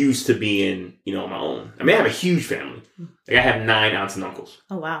kind of used to being, on my own. I mean, I have a huge family. Like I have 9 aunts and uncles.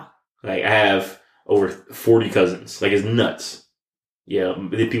 Oh, wow. Like I have over 40 cousins. Like it's nuts. Yeah,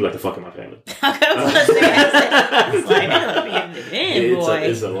 people like to fuck in my family.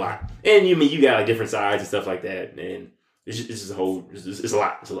 It's a lot. And you got like different sides and stuff like that. And it's just it's a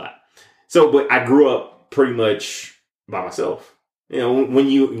lot. It's a lot. So, but I grew up pretty much by myself. When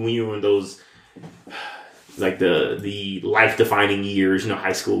you were in those, like the life defining years,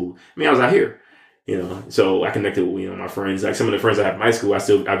 high school. I mean, I was out here, so I connected with, my friends. Like some of the friends I have in high school, I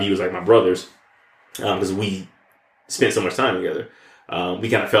view as like my brothers, because we spent so much time together. We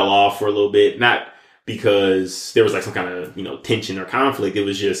kind of fell off for a little bit, not because there was like some kind of, tension or conflict. It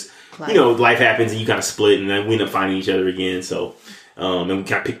was just, life happens and you kind of split and then we end up finding each other again. So, and we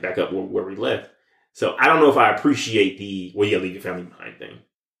kind of picked back up where we left. So I don't know if I appreciate you gotta leave your family behind thing.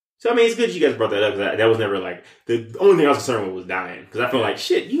 So I mean, it's good you guys brought that up. That was never like the only thing I was concerned with was dying because I feel like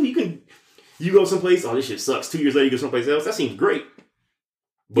shit. You go someplace. Oh, this shit sucks. 2 years later, you go someplace else. That seems great.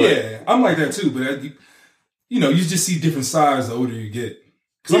 But, yeah, I'm like that too. But you just see different sides the older you get.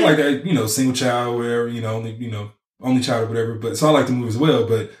 Because I'm like that. Single child, whatever. Only child or whatever. But so I like to move as well.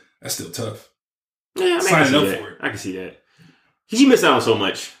 But that's still tough. Yeah, I mean, signing up for it. I can see that. Because you miss out on so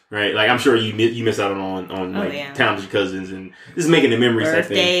much, right? Like I'm sure you miss out on times with your cousins and just making the memories.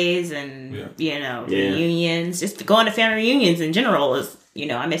 Birthdays and reunions. Just going to family reunions in general is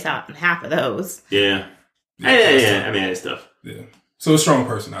I miss out on half of those. Yeah. I mean that's tough. Yeah. So a strong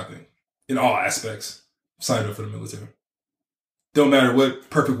person, I think, in all aspects, signed up for the military. Don't matter what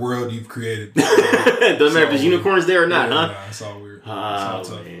perfect world you've created. Doesn't matter if there's unicorns there or not, huh? Nah, it's all weird.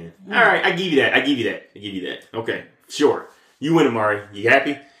 Oh, man. All right, I give you that. Okay, sure. You win, Amari. You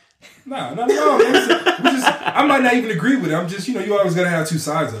happy? Nah, not at all, man. I might not even agree with it. I'm just, you always got to have two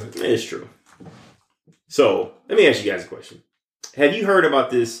sides of it. It's true. So, let me ask you guys a question. Have you heard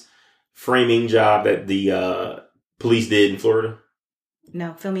about this framing job that the police did in Florida?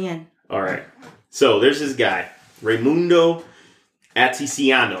 No, fill me in. All right. So, there's this guy, Raimundo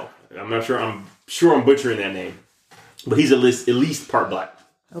Aticiano. I'm sure I'm butchering that name. But he's at least part black.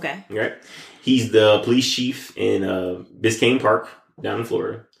 Okay. Right? He's the police chief in Biscayne Park down in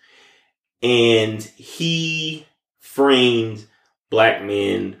Florida. And he framed black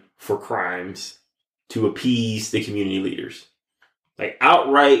men for crimes to appease the community leaders. Like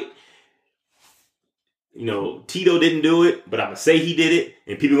outright, Tito didn't do it, but I'm going to say he did it.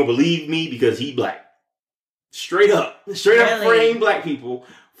 And people going to believe me because he black. Straight up framed black people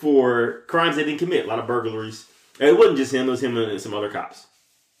for crimes they didn't commit. A lot of burglaries. And it wasn't just him. It was him and some other cops.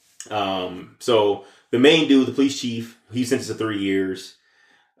 So the main dude, the police chief, he sentenced to 3 years.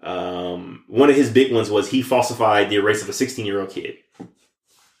 One of his big ones was he falsified the arrest of a 16-year-old kid.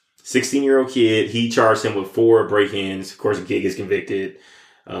 16-year-old kid, he charged him with 4 break-ins. Of course, the kid gets convicted,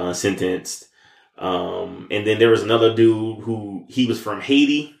 sentenced. And then there was another dude who, he was from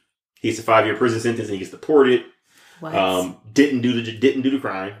Haiti. He gets a 5-year prison sentence and he gets deported. What? Didn't do the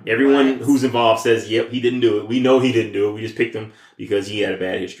crime. Everyone who's involved says, yep, he didn't do it. We know he didn't do it. We just picked him because he had a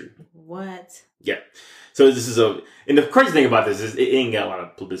bad history. What? Yeah. So this is and the crazy thing about this is it ain't got a lot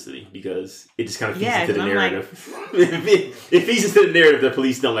of publicity because it just kind of feeds into the narrative. It feeds into the narrative that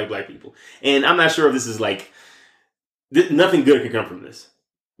police don't like black people. And I'm not sure if this is nothing good can come from this.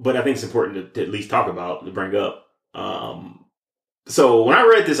 But I think it's important to at least talk about, to bring up. So when I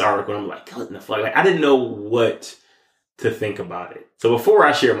read this article, I'm like, what in the fuck? Like, I didn't know what to think about it. So before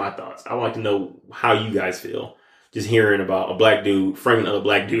I share my thoughts, I would like to know how you guys feel just hearing about a black dude framing other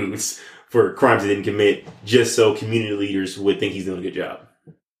black dudes for crimes they didn't commit just so community leaders would think he's doing a good job.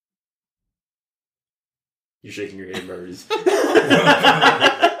 You're shaking your head, Burgess.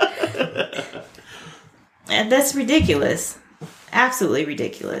 That's ridiculous. Absolutely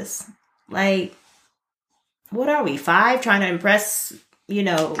ridiculous. Like, what are we, 5? Trying to impress, I mean,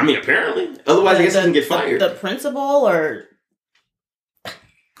 apparently. Otherwise, I guess he can get fired. The principal or...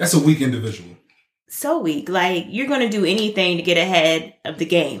 That's a weak individual. So weak. Like, you're going to do anything to get ahead of the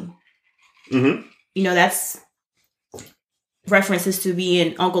game. Mm-hmm. That's references to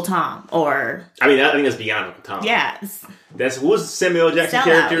being Uncle Tom or... I mean, I think that's beyond Uncle Tom. Yeah. What was Samuel L. Jackson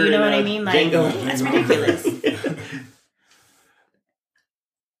character? You know what I mean? Like, Django. That's ridiculous.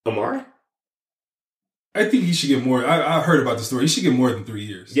 Amari? I think he should get more. I heard about the story. He should get more than 3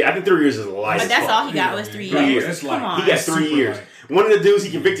 years. Yeah, I think 3 years is a lot. But that's all he got was 3 years. 3 years. That's Come on. He got 3 years. Light. One of the dudes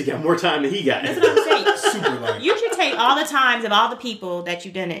he convicted got more time than he got. That's what I'm saying. Super light. You should take all the times of all the people that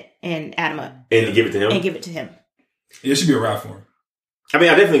you've done it and add them up. And give it to him? And give it to him. Yeah, it should be a rap for him. I mean,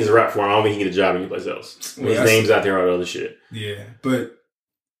 I definitely think it's a rap for him. I don't think he can get a job anyplace else. His name's out there, all the other shit. Yeah, but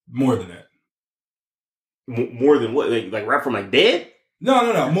more than that. More than what? Like rap for him, like dead?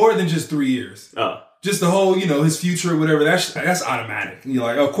 No. More than just 3 years. Oh. Just the whole, his future or whatever, that's automatic. And you're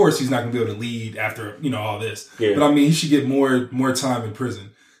like, of course he's not going to be able to lead after, all this. Yeah. But I mean, he should get more time in prison.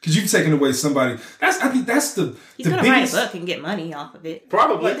 Because you've taken away somebody. I think that's the He's going to write a book and get money off of it.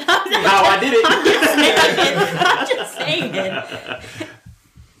 Probably. How I did it. I'm just saying.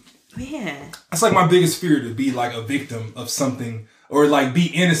 Man. That's like my biggest fear, to be like a victim of something. Or like be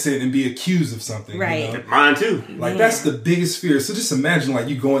innocent and be accused of something. Right. Mine too. Like that's the biggest fear. So just imagine like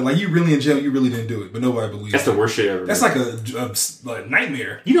you going, like you really in jail, you really didn't do it, but nobody believes That's the worst shit ever. That's like a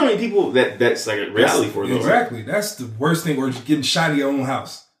nightmare. You know how many people that's like a reality for though? Exactly. Right? That's the worst thing, or just getting shot in your own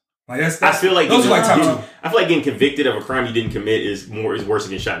house. Like that's I feel like those are like top 2. I feel like getting convicted of a crime you didn't commit is worse than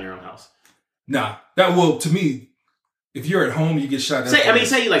getting shot in your own house. Nah. To me, if you're at home, you get shot.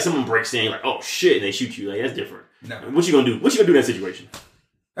 Say like someone breaks in, you're like, oh shit, and they shoot you. Like that's different. No. What you gonna do? What you gonna do in that situation?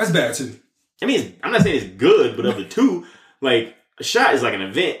 That's bad too. I mean, I'm not saying it's good, but of the two, like a shot is like an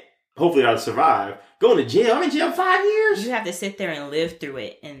event. Hopefully, I'll survive. Going to jail. I'm in jail 5 years. You have to sit there and live through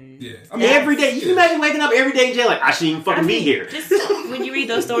it, and I mean, every day. You can imagine waking up every day in jail like I shouldn't even fucking be here. Just when you read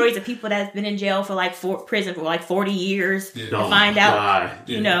those stories of people that's been in jail for like prison for like 40 years, to find out,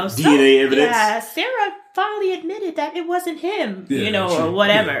 you know, DNA evidence. Yeah, Sarah finally admitted that it wasn't him, you know, or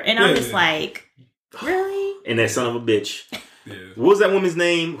whatever. And I'm just like, really? And that son of a bitch. Yeah. What was that woman's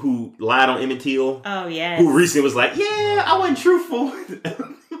name who lied on Emmett Till? Oh, yes. Who recently was like, yeah, I wasn't truthful.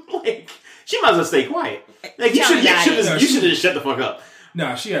 Like, she might as well stay quiet. Like, you should have just shut the fuck up.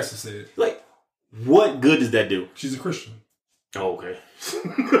 Nah, she has to say it. Like, what good does that do? She's a Christian. Oh, okay. She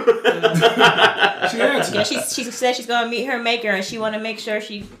had to. Yeah, she said she's going to meet her maker, and she want to make sure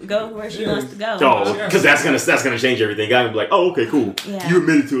she goes where she wants to go. Oh, because that's gonna change everything. Guy would be like, oh, okay, cool. Yeah. You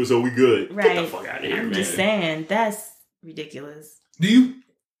admitted to it, so we good. Right. Get the fuck out of here, man. I'm just saying, that's ridiculous. Do you?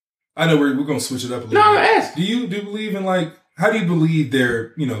 I know we're gonna switch it up a little bit. Ask. Do you believe in, like, how do you believe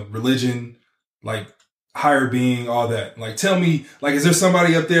their, you know, religion, like higher being, all that? Like, tell me, like, is there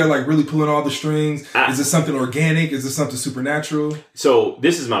somebody up there like really pulling all the strings? Is it something organic? Is it something supernatural? So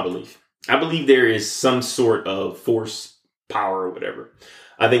this is my belief. I believe there is some sort of force, power, or whatever.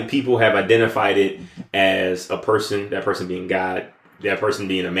 I think people have identified it as a person, that person being God, that person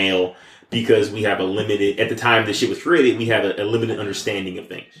being a male, because we have a limited, at the time this shit was created, we have a limited understanding of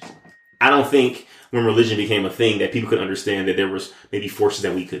things. I don't think when religion became a thing that people could understand that there was maybe forces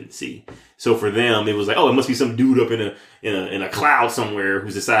that we couldn't see. So for them, it was like, oh, it must be some dude up in a cloud somewhere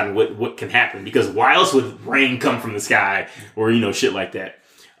who's deciding what can happen. Because why else would rain come from the sky or, you know, shit like that?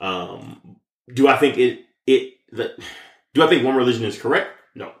 Do I think do I think one religion is correct?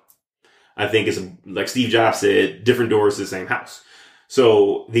 No. I think it's like Steve Jobs said, different doors to the same house.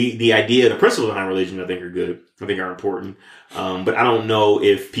 So the idea, the principles behind religion, I think are good. I think are important. But I don't know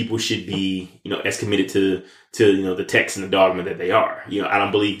if people should be, you know, as committed to, you know, the text and the dogma that they are. You know, I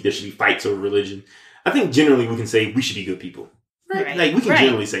don't believe there should be fights over religion. I think generally we can say we should be good people. Right? Like we can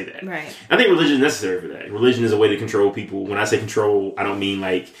generally say that. Right. I think religion is necessary for that. Religion is a way to control people. When I say control, I don't mean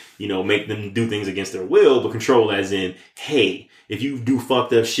like, you know, make them do things against their will, but control as in, hey, if you do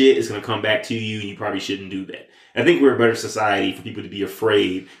fucked up shit, it's going to come back to you and you probably shouldn't do that. I think we're a better society for people to be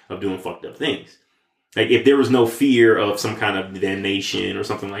afraid of doing fucked up things. Like if there was no fear of some kind of damnation or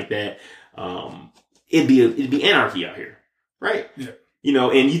something like that, it'd be anarchy out here, right? Yeah. You know,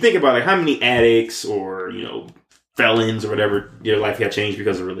 and you think about like how many addicts or, you know, felons or whatever, their life got changed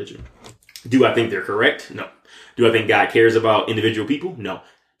because of religion. Do I think they're correct? No. Do I think God cares about individual people? No.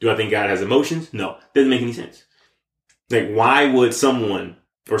 Do I think God has emotions? No. Doesn't make any sense. Like why would someone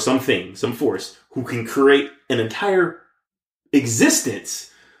or something, some force who can create an entire existence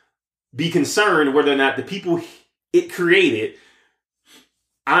be concerned whether or not the people it created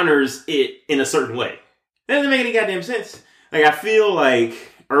honors it in a certain way? That doesn't make any goddamn sense. Like, I feel like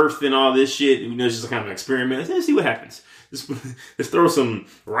Earth and all this shit, you know, it's just kind of an experiment. Let's see what happens. Let's throw some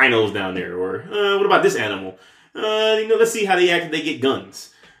rhinos down there. Or, what about this animal? You know, let's see how they act if they get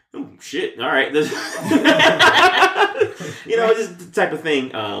guns. Oh, shit. All right. You know, it's just the type of thing.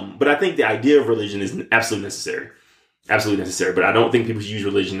 But I think the idea of religion is absolutely necessary. Absolutely necessary. But I don't think people should use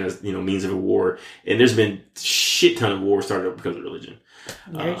religion as, you know, means of a war. And there's been shit ton of wars started up because of religion.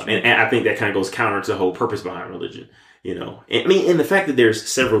 And I think that kind of goes counter to the whole purpose behind religion. You know, and, I mean, and the fact that there's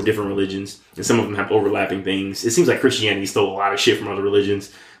several different religions and some of them have overlapping things. It seems like Christianity stole a lot of shit from other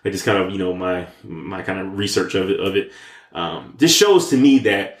religions. Like just kind of, you know, my kind of research of it. This shows to me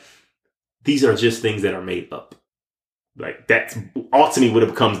that these are just things that are made up. Like that's ultimately what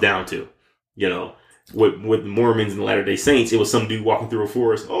it comes down to. You know, with Mormons and the Latter-day Saints, it was some dude walking through a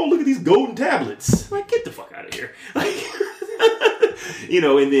forest. Oh, look at these golden tablets. Like, get the fuck out of here. Like, you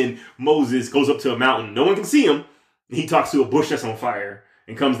know, and then Moses goes up to a mountain. No one can see him. He talks to a bush that's on fire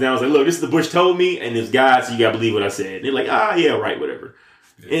and comes down and is like, look, this is the bush told me, and there's God, so you gotta believe what I said. And they're like, yeah, right, whatever.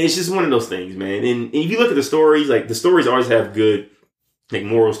 Yeah. And it's just one of those things, man. And if you look at the stories, like the stories always have good like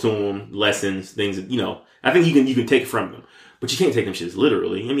morals to them, lessons, things that, you know, I think you can take from them. But you can't take them shits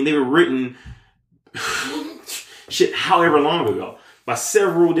literally. I mean, they were written shit however long ago by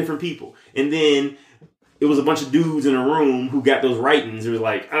several different people. And then it was a bunch of dudes in a room who got those writings. It was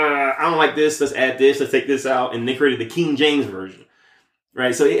like, I don't like this. Let's add this. Let's take this out. And they created the King James Version.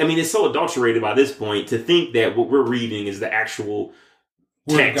 Right? So, I mean, it's so adulterated by this point to think that what we're reading is the actual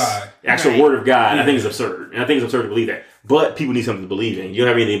text, word of God. Yeah. I think it's absurd. And I think it's absurd to believe that. But people need something to believe in. You don't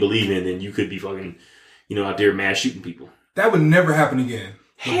have anything to believe in, then you could be fucking, you know, out there mass shooting people. That would never happen again.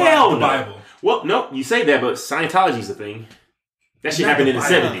 The Bible. Well, no, you say that, but Scientology's a thing. That shit happened in the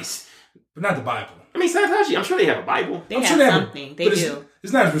 70s. But not the Bible. I mean, Scientology, I'm sure they have a Bible. They have something. They do.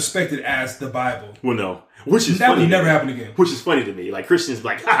 it's not as respected as the Bible. Well, no. Which is that funny would never happen again. Which is funny to me. Like Christians,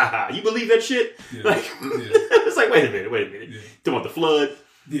 like, ha ha ha, you believe that shit? Yeah. Like, it's like, wait a minute. Yeah. Talking about the flood.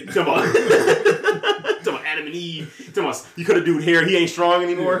 Yeah. Talking about Adam and Eve. Talking about you cut a dude hair, he ain't strong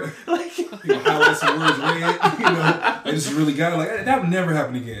anymore. Yeah. Like, highlight some words red. I just really got it. Like that would never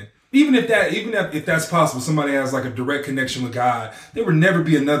happen again. Even if that's possible, somebody has like a direct connection with God, there would never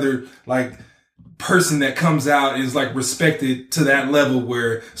be another like person that comes out and is like respected to that level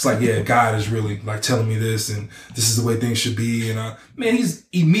where it's like, yeah, God is really like telling me this and this is the way things should be. And man, he's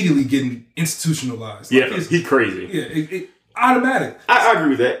immediately getting institutionalized. Like, he's crazy. Yeah, automatic. I agree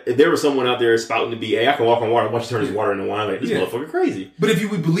with that. If there was someone out there spouting to be, hey, I can walk on water, watch you turn his water into wine, like, this motherfucker crazy. But if you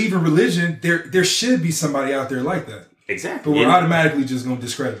would believe in religion, there should be somebody out there like that. Exactly. But we're automatically just going to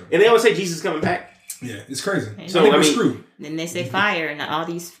discredit him. And they always say Jesus is coming back. Yeah, it's crazy. And So we're screwed. Then they say fire and all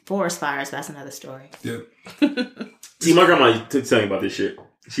these forest fires. That's another story. Yep. See, my grandma used to tell me about this shit.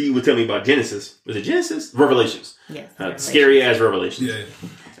 She would tell me about Genesis. Was it Genesis? Revelations. Yes. Scary ass Revelations. Yeah.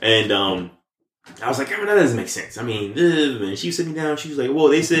 And I was like, that doesn't make sense. I mean, and she sit me down. She was like, well,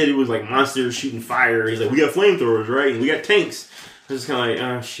 they said it was like monsters shooting fire. He's like, we got flamethrowers, right? And we got tanks. I was just kind of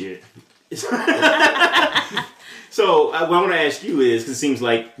like, oh, shit. So what I want to ask you is, because it seems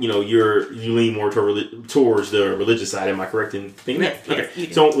like, you lean more towards the religious side. Am I correct in thinking that? Yes, okay. you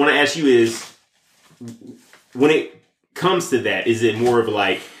do. So what I want to ask you is, when it comes to that, is it more of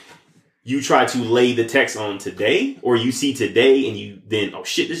like you try to lay the text on today, or you see today and you then, oh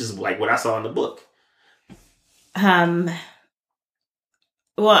shit, this is like what I saw in the book? Well,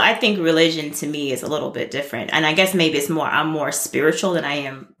 I think religion to me is a little bit different, and I guess maybe I'm more spiritual than I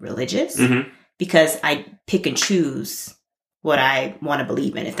am religious. Mm-hmm. Because I pick and choose what I want to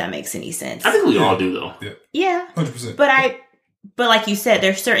believe in, if that makes any sense. I think we all do, though. Yeah. 100%. But like you said,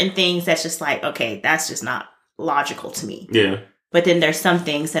 there's certain things that's just like, okay, that's just not logical to me. Yeah. But then there's some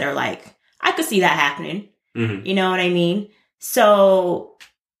things that are like, I could see that happening. Mm-hmm. You know what I mean? So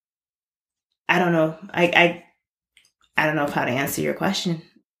I don't know. I don't know how to answer your question.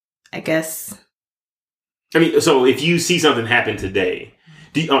 I guess. I mean, so if you see something happen today,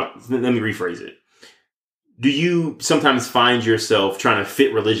 let me rephrase it. Do you sometimes find yourself trying to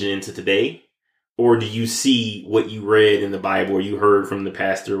fit religion into today? Or do you see what you read in the Bible or you heard from the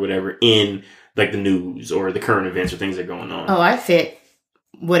pastor or whatever in like the news or the current events or things that are going on? Oh, I fit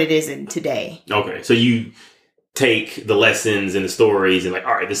what it is in today. Okay. So you take the lessons and the stories and like,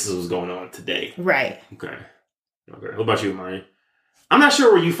 all right, this is what's going on today. Right. Okay. What about you, Amari? I'm not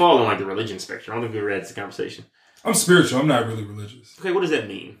sure where you fall on like the religion spectrum. I don't think we ever had this conversation. I'm spiritual. I'm not really religious. Okay, what does that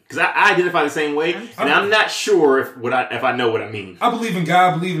mean? Because I identify the same way, and I'm not sure if I know what I mean. I believe in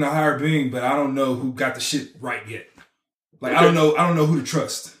God, I believe in a higher being, but I don't know who got the shit right yet. Like, okay. I don't know who to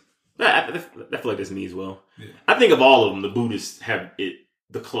trust. I feel like that's me as well. Yeah. I think of all of them, the Buddhists have it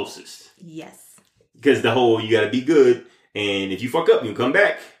the closest. Yes. Because the whole, you got to be good, and if you fuck up, you come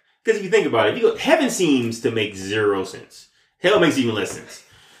back. Because if you think about it, heaven seems to make zero sense. Hell makes even less sense.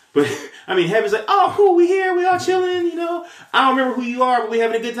 But, I mean, heaven's like, oh, cool, we here, we all chilling, I don't remember who you are, but we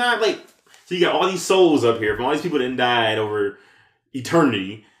having a good time. Like, so you got all these souls up here from all these people that died over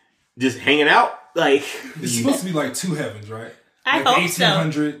eternity, just hanging out. Like, it's supposed to be like two heavens, right? I like hope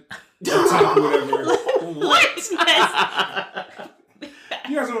 1800, so. Top or whatever. What?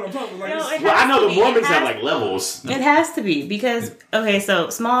 You guys know what I'm talking about? Like, I know the Mormons have like levels. It has to be because, okay, so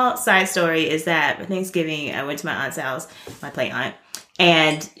small side story is that for Thanksgiving, I went to my aunt's house, my play aunt.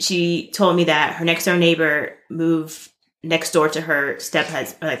 And she told me that her next door neighbor moved next door to her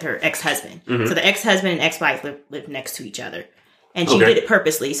her ex-husband. Mm-hmm. So the ex-husband and ex-wife lived next to each other. And she did it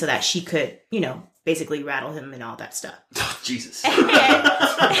purposely so that she could, basically rattle him and all that stuff. Oh, Jesus. And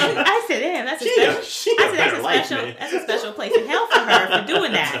I said, damn, that's a special place in hell for her for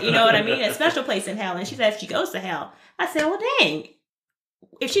doing that. You know what I mean? A special place in hell. And she said if she goes to hell, I said, well, dang.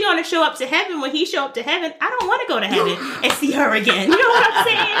 If she's going to show up to heaven when he show up to heaven, I don't want to go to heaven and see her again. You know what I'm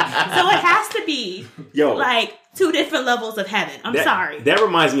saying? So it has to be like two different levels of heaven. I'm sorry. That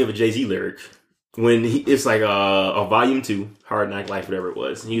reminds me of a Jay-Z lyric. When it's like a volume 2, Hard Knock Life, whatever it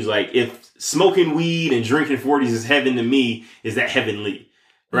was. And he was like, if smoking weed and drinking 40s is heaven to me, is that heavenly?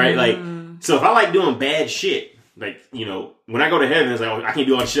 Right? Like, so if I like doing bad shit, like, when I go to heaven, it's like, oh, I can't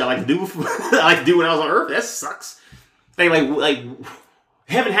do all the shit I like to do before. I like to do when I was on earth. That sucks. Like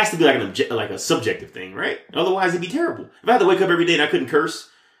heaven has to be like a subjective thing, right? Otherwise, it'd be terrible. If I had to wake up every day and I couldn't curse,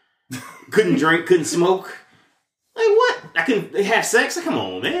 couldn't drink, couldn't smoke, like what? I couldn't have sex? Like, come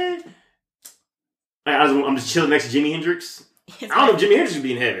on, man. I'm just chilling next to Jimi Hendrix. I don't know if Jimi Hendrix would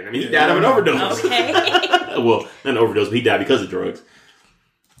be in heaven. I mean, he died of an overdose. Okay. Well, not an overdose, but he died because of drugs.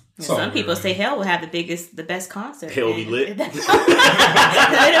 Some people say hell will have the best concert. Hell be lit. Literally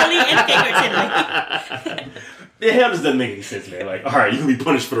and figuratively. The hell just doesn't make any sense, man. Like, all right, you can be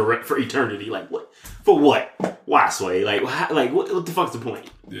punished for eternity. Like, what? For what? Why, Sway? Like what the fuck's the point?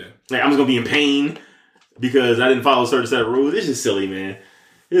 Yeah. Like, I'm just gonna be in pain because I didn't follow a certain set of rules. It's just silly, man.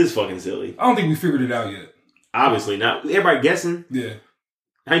 It is fucking silly. I don't think we figured it out yet. Obviously not. Everybody guessing. Yeah.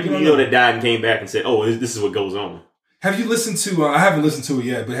 How many people you know that died and came back and said, "Oh, this is what goes on"? Have you listened to? I haven't listened to it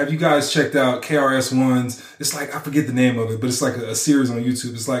yet, but have you guys checked out KRS-One's? It's like I forget the name of it, but it's like a series on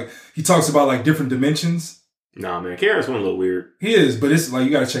YouTube. It's like he talks about like different dimensions. Nah, man, KRS-One a little weird. He is, but it's like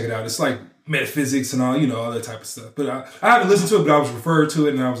you got to check it out. It's like metaphysics and all, all that type of stuff. But I haven't listened to it, but I was referred to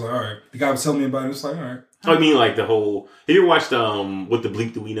it, and I was like, all right. The guy was telling me about it. It's like, all right. Oh, you mean like the whole? Have you ever watched What the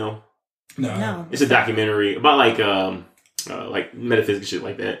Bleep Do We Know? No. It's a documentary about like metaphysics shit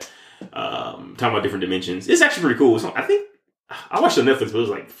like that. Talking about different dimensions. It's actually pretty cool. So I think I watched it on Netflix, but it was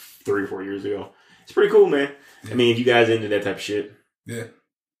like 3 or 4 years ago. It's pretty cool, man. Yeah. I mean, if you guys into that type of shit. Yeah.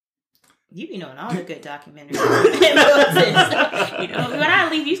 You be knowing all the good documentaries. When I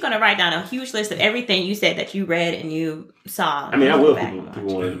leave, you're going to write down a huge list of everything you said that you read and you saw. I mean, I will.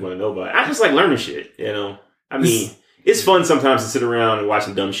 People want to know about it. I just like learning shit, I mean, it's fun sometimes to sit around and watch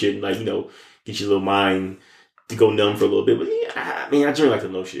some dumb shit and, like, get your little mind to go numb for a little bit. But, yeah, I mean, I generally like to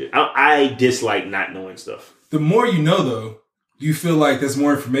know shit. I dislike not knowing stuff. The more you know, though, do you feel like there's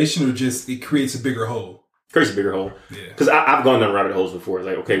more information or just it creates a bigger hole? Creates a bigger hole. Yeah. Because I've gone down rabbit holes before. It's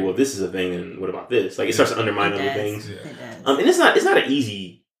like, okay, well, this is a thing, and what about this? Like, it starts to undermine other things. Yeah. And it's not an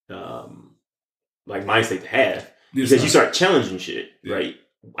easy like mind state to have because you start challenging shit, right?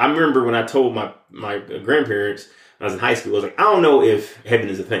 I remember when I told my grandparents when I was in high school, I was like, I don't know if heaven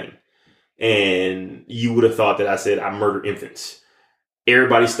is a thing, and you would have thought that I said I murder infants.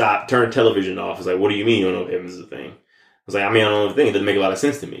 Everybody stopped, turned television off. I was like, what do you mean you don't know if heaven is a thing? I was like, I mean, I don't know the thing. It doesn't make a lot of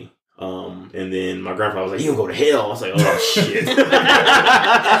sense to me. And then my grandfather was like, you don't go to hell. I was like, oh, shit.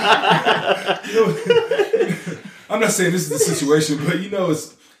 I'm not saying this is the situation, but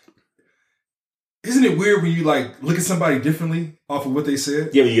isn't it weird when you like look at somebody differently off of what they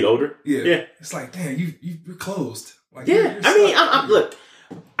said? Yeah, when you get older? Yeah. It's like, damn, you're closed. Like, yeah. Look,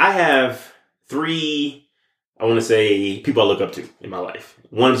 I have 3, I want to say, people I look up to in my life.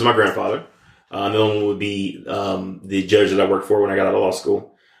 One is my grandfather. Another one would be the judge that I worked for when I got out of law school.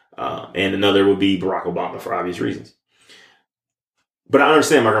 And another would be Barack Obama for obvious reasons. But I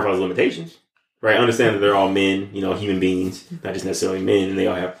understand my grandfather's limitations, right? I understand that they're all men, human beings, not just necessarily men, and they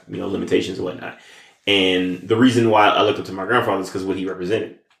all have, limitations and whatnot. And the reason why I looked up to my grandfather is because of what he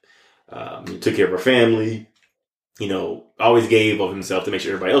represented. He took care of our family, always gave of himself to make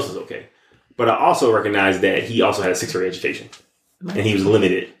sure everybody else was okay. But I also recognized that he also had a 6th grade education, and he was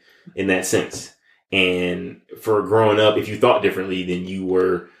limited in that sense. And for growing up, if you thought differently, then you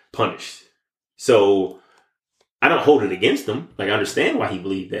were punished. So I don't hold it against him. Like, I understand why he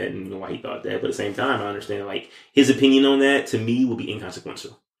believed that and why he thought that. But at the same time, I understand, like, his opinion on that, to me, will be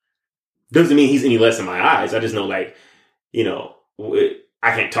inconsequential. Doesn't mean he's any less in my eyes. I just know, like, I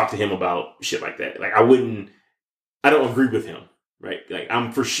can't talk to him about shit like that. Like, I don't agree with him. Right, like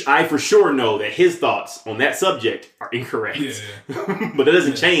I for sure know that his thoughts on that subject are incorrect. Yeah. But that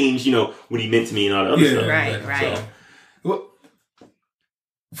doesn't change, what he meant to me and all the other stuff. Right. So, well,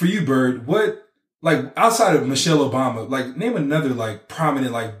 for you, Bird, what, like, outside of Michelle Obama, like, name another, like,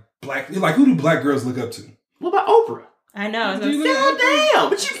 prominent, like, black, like, who do black girls look up to? What about Oprah? I know. Damn,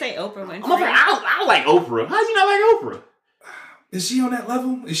 but you say Oprah Winfrey. I like Oprah. How do you not like Oprah? Is she on that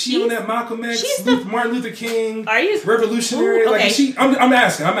level? Is she on that Malcolm X, Martin Luther King, revolutionary? Ooh, okay. Like, is she? I'm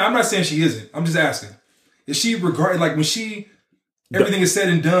asking. I'm not saying she isn't. I'm just asking. Is she regarded, like, when everything is said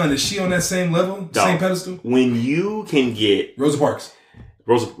and done, is she on that same level, same pedestal? When you can get Rosa Parks.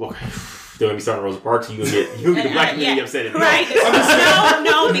 Don't let me start on Rosa Parks. You gonna get the black community upset at me. Right?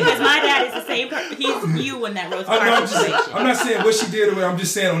 No, because my dad is the same person. He's you in that Rosa Parks situation. I'm not saying what she did or what. I'm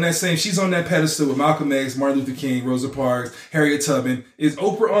just saying on that same. She's on that pedestal with Malcolm X, Martin Luther King, Rosa Parks, Harriet Tubman. Is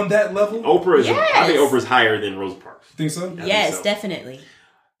Oprah on that level? I think Oprah's higher than Rosa Parks. Think so? Yes, definitely.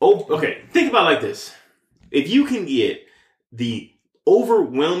 Oh, okay. Think about it like this: if you can get the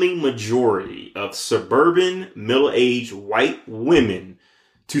overwhelming majority of suburban, middle-aged white women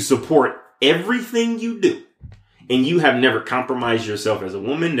to support everything you do, and you have never compromised yourself as a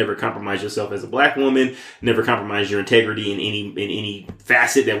woman, never compromised yourself as a black woman, never compromised your integrity in any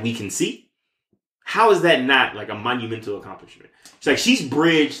facet that we can see, how is that not like a monumental accomplishment? It's like she's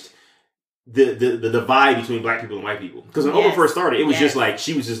bridged the divide between black people and white people. Because when Oprah first started, it was just like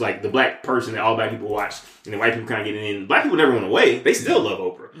she was just like the black person that all black people watched, and the white people kind of getting in. Black people never went away; they still love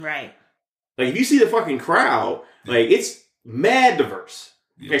Oprah. Right. Like, if you see the fucking crowd, like, it's mad diverse.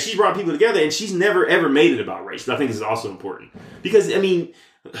 Yeah. Like, she's brought people together, and she's never ever made it about race. I think this is also important because I mean.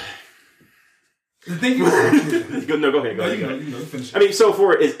 The thing go ahead. Finish. I mean, so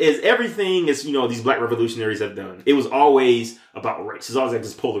for is everything as these black revolutionaries have done, it was always about race. It's always like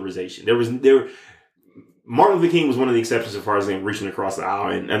this polarization. Martin Luther King was one of the exceptions as far as reaching across the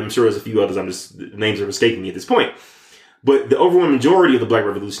aisle, and I'm sure there's a few others. Names are escaping me at this point. But the overwhelming majority of the black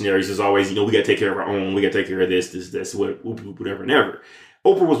revolutionaries is always, we got to take care of our own. We got to take care of this, whatever, and ever.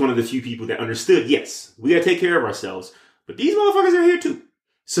 Oprah was one of the few people that understood, yes, we got to take care of ourselves, but these motherfuckers are here too.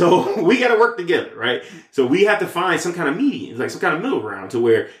 So we got to work together, right? So we have to find some kind of median, like some kind of middle ground to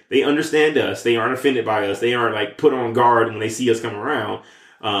where they understand us. They aren't offended by us. They aren't like put on guard when they see us come around.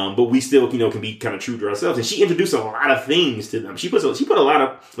 But we still, can be kind of true to ourselves. And she introduced a lot of things to them. She put a lot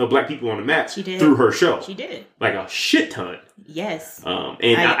of black people on the map through her show. She did. Like a shit ton. Yes. And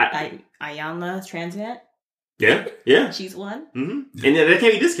Ayanna Transnet. Yeah. Yeah. She's one. Mm-hmm. And that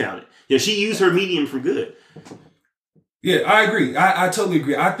can't be discounted. She used her medium for good. Yeah, I agree. I totally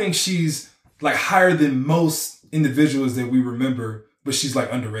agree. I think she's like higher than most individuals that we remember, but she's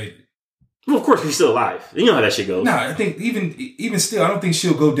like underrated. Well, of course, she's still alive. You know how that shit goes. No, I think even still, I don't think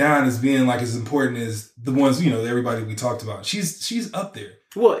she'll go down as being like as important as the ones, everybody we talked about. She's up there.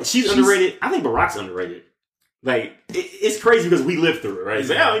 Well, she's underrated. I think Barack's underrated. Like, it's crazy because we lived through it, right? It's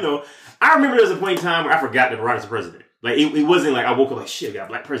like, I remember there was a point in time where I forgot that Barack was the president. Like, it wasn't like I woke up like, shit, I got a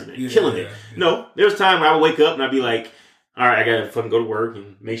black president, killing it. Yeah. No, there was a time where I would wake up and I'd be like, all right, I gotta fucking go to work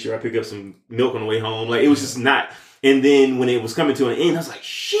and make sure I pick up some milk on the way home. Like, it was just not. And then when it was coming to an end, I was like,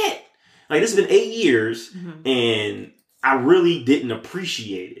 shit. Like, this has been 8 years, and I really didn't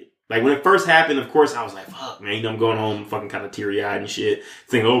appreciate it. Like, when it first happened, of course, I was like, fuck, man. I'm going home fucking kind of teary-eyed and shit.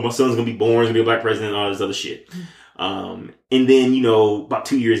 Thinking, my son's gonna be born, he's gonna be a black president, and all this other shit. And then, about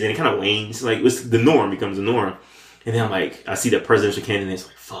 2 years in, it kind of wanes. Like, the norm becomes the norm. And then I'm like, I see that presidential candidate, it's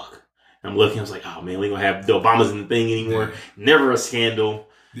like, fuck. I'm looking, I was like, oh man, we ain't gonna have the Obamas in the thing anymore. Yeah. Never a scandal.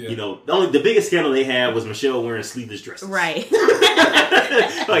 Yeah. The biggest scandal they had was Michelle wearing sleeveless dresses. Right.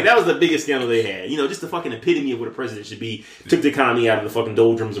 Like, that was the biggest scandal they had. Just the fucking epitome of what a president should be. Took the economy out of the fucking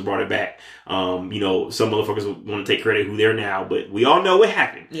doldrums and brought it back. Some motherfuckers want to take credit who they're now, but we all know what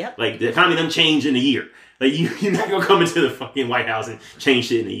happened. Yep. Like, the economy doesn't change in a year. Like, you're not gonna come into the fucking White House and change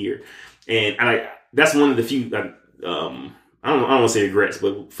shit in a year. And that's one of the few, I don't want to say regrets,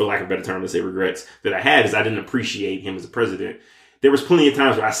 but for lack of a better term, let's say regrets that I had is I didn't appreciate him as a president. There was plenty of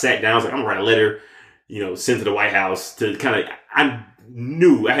times where I sat down, I was like, I'm going to write a letter, sent to the White House to kind of, I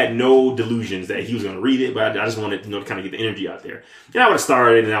knew I had no delusions that he was going to read it, but I just wanted, to kind of get the energy out there. And I would have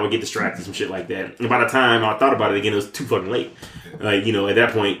started and I would get distracted, some shit like that. And by the time I thought about it again, it was too fucking late. Like, at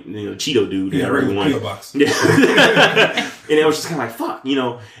that point, Cheeto dude, I really wanted. PO box. Yeah. And it was just kind of like, fuck,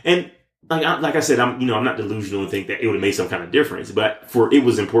 and like I said, I'm not delusional and think that it would have made some kind of difference, but it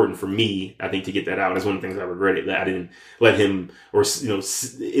was important for me, I think, to get that out. That's one of the things I regretted, that I didn't let him, or, at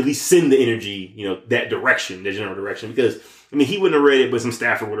least send the energy, that direction, the general direction, because, he wouldn't have read it, but some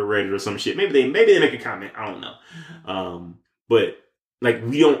staffer would have read it or some shit. Maybe they make a comment. I don't know. But like,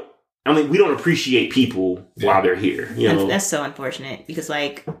 we don't appreciate people while they're here, That's so unfortunate because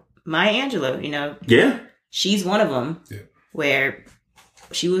like Maya Angelou, yeah, she's one of them where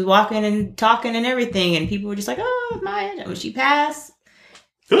she was walking and talking and everything, and people were just like, "Oh, Maya." When she passed,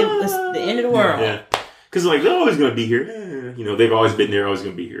 it was the end of the world. Yeah, because like they're always going to be here. They've always been there, always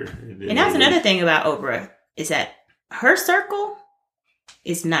going to be here. And that's another thing about Oprah is that her circle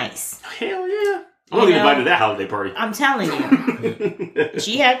is nice. Hell yeah! I'm gonna get invited to that holiday party. I'm telling you,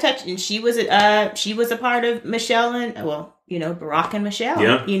 she had touch, and she was a part of Michelle and Barack and Michelle.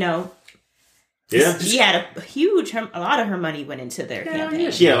 Yeah. Yeah, she had a lot of her money went into their campaign.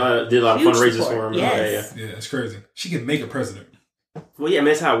 Yeah, did a lot of fundraisers for him. Yes. Yeah, it's crazy. She can make a president. Well, yeah,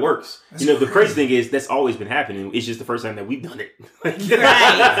 that's how it works. That's the crazy thing is that's always been happening. It's just the first time that we've done it. Right.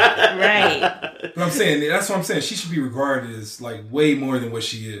 But that's what I'm saying. She should be regarded as like way more than what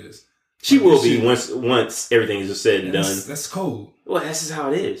she is. She will be once everything is just said and done. That's cold. Well, that's just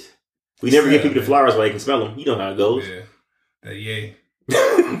how it is. We never give people the flowers while they can smell them. You know how it goes. Yeah. That yay.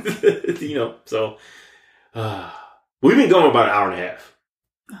 So we've been going about an hour and a half.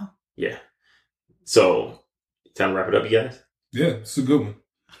 Oh. Yeah. So, time to wrap it up, you guys? Yeah, it's a good one.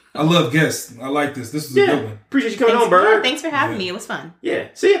 I love guests. I like this. This is a good one. Appreciate you coming on, Bird. Yeah, thanks for having me. It was fun. Yeah.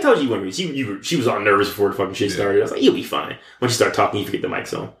 See, I told you one reason. She was all nervous before the fucking shit started. I was like, you'll be fine. Once you start talking, you forget the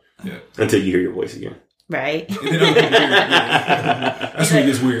mic's on. Yeah. Until you hear your voice again. Right. That's when it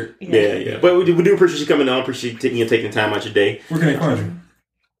gets weird. Yeah. But we do appreciate you coming on. Appreciate you taking the time out your day. Where can I find you?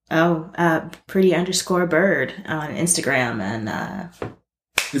 Pretty_bird on Instagram. And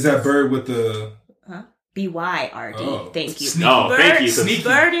is that bird with the BYRD. Oh. Thank you. Thank you.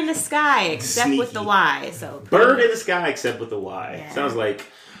 Bird in the sky, except Sneaky. with the Y. So Bird in the sky, except with the Y. Yeah. Sounds like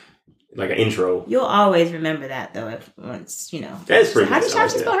an intro. You'll always remember that, though. If once you know. That's pretty How nice. did I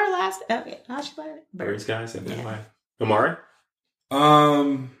like she spell that. her last? Okay, how she spell it? Bird in the sky, except with the Yeah. Y. Amari?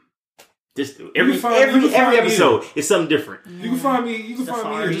 Just every episode is something different. You can find me. You can find me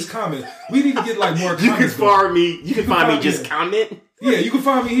Safari. here. Just comment. We need to get like more. You can comments find me. You can find me. Just comment. Yeah, you can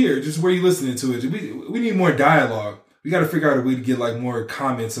find me here. Just where you listening to it. We need more dialogue. We got to figure out a way to get like more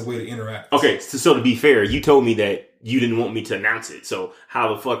comments, a way to interact. Okay, so to be fair, you told me that you didn't want me to announce it. So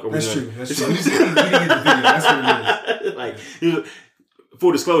how the fuck are we? That's gonna... true. That's true. We didn't get the video. That's what it is. Like,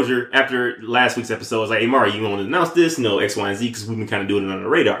 full disclosure, after last week's episode, I was like, "Hey, Mari, you want to announce this? No, X, Y, and Z, because we've been kind of doing it under the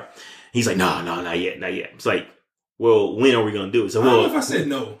radar." He's like, "No, not yet. It's like, well, when are we gonna do it? So, I don't know if I said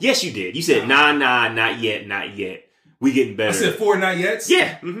no. Yes, you did. You said, nah, not yet. We getting better. I said 4 not yet.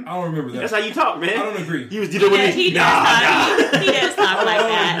 Yeah, mm-hmm. I don't remember that. That's how you talk, man. I don't agree. He does talk. He does talk like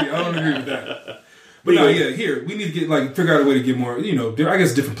that. I don't agree with that. But no, yeah, here we need to get figure out a way to get more. I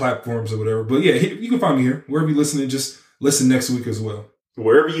guess different platforms or whatever. But yeah, you can find me here wherever you listening. Just listen next week as well.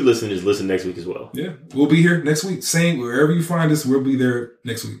 Wherever you listen, just listen next week as well. Yeah, we'll be here next week. Same wherever you find us, we'll be there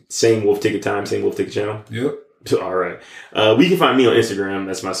next week. Same Wolf Ticket time, same Wolf Ticket channel. Yep. All right. We can find me on Instagram.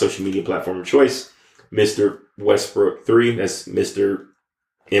 That's my social media platform of choice. Mr. Westbrook 3. That's Mr.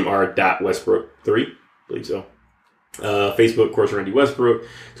 Mr. Westbrook 3. I believe so. Facebook, of course, Randy Westbrook.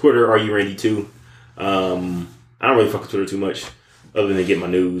 Twitter, Are You Randy 2. I don't really fuck with Twitter too much, other than get my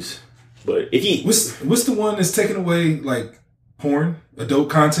news. But if you what's the one that's taking away porn, adult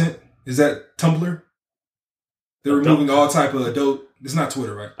content? Is that Tumblr? They're removing all type of adult. It's not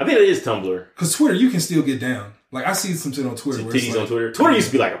Twitter, right? I think it is Tumblr. Because Twitter, you can still get down. I see some shit on Twitter. Where titties on Twitter. Twitter used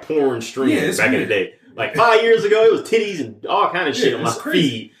to be like a porn stream back weird. in the day. 5 years ago, it was titties and all kind of shit on my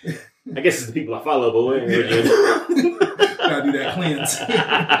crazy. feed. I guess it's the people I follow, but whatever. Gotta do that cleanse.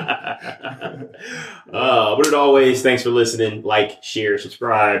 But as always, thanks for listening. Like, share,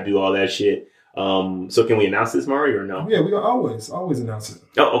 subscribe, do all that shit. So can we announce this, Mari, or no? Yeah, we always announce it.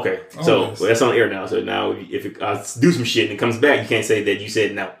 Oh, okay. Always. So that's on air now. So now if it, do some shit and it comes back, you can't say that you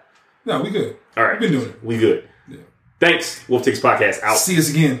said no. No, we good. All right. We've been doing it. We good. Yeah. Thanks. Wolf Tickets Podcast out. See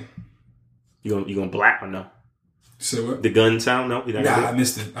us again. You gonna black or no? So what? The gun sound? No? I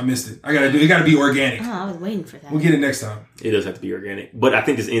missed it. It gotta be organic. Oh, I was waiting for that. We'll get it next time. It does have to be organic. But I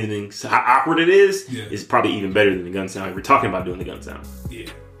think this ending, how awkward it is probably even better than the gun sound. We're talking about doing the gun sound. Yeah.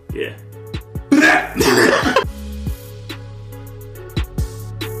 Yeah.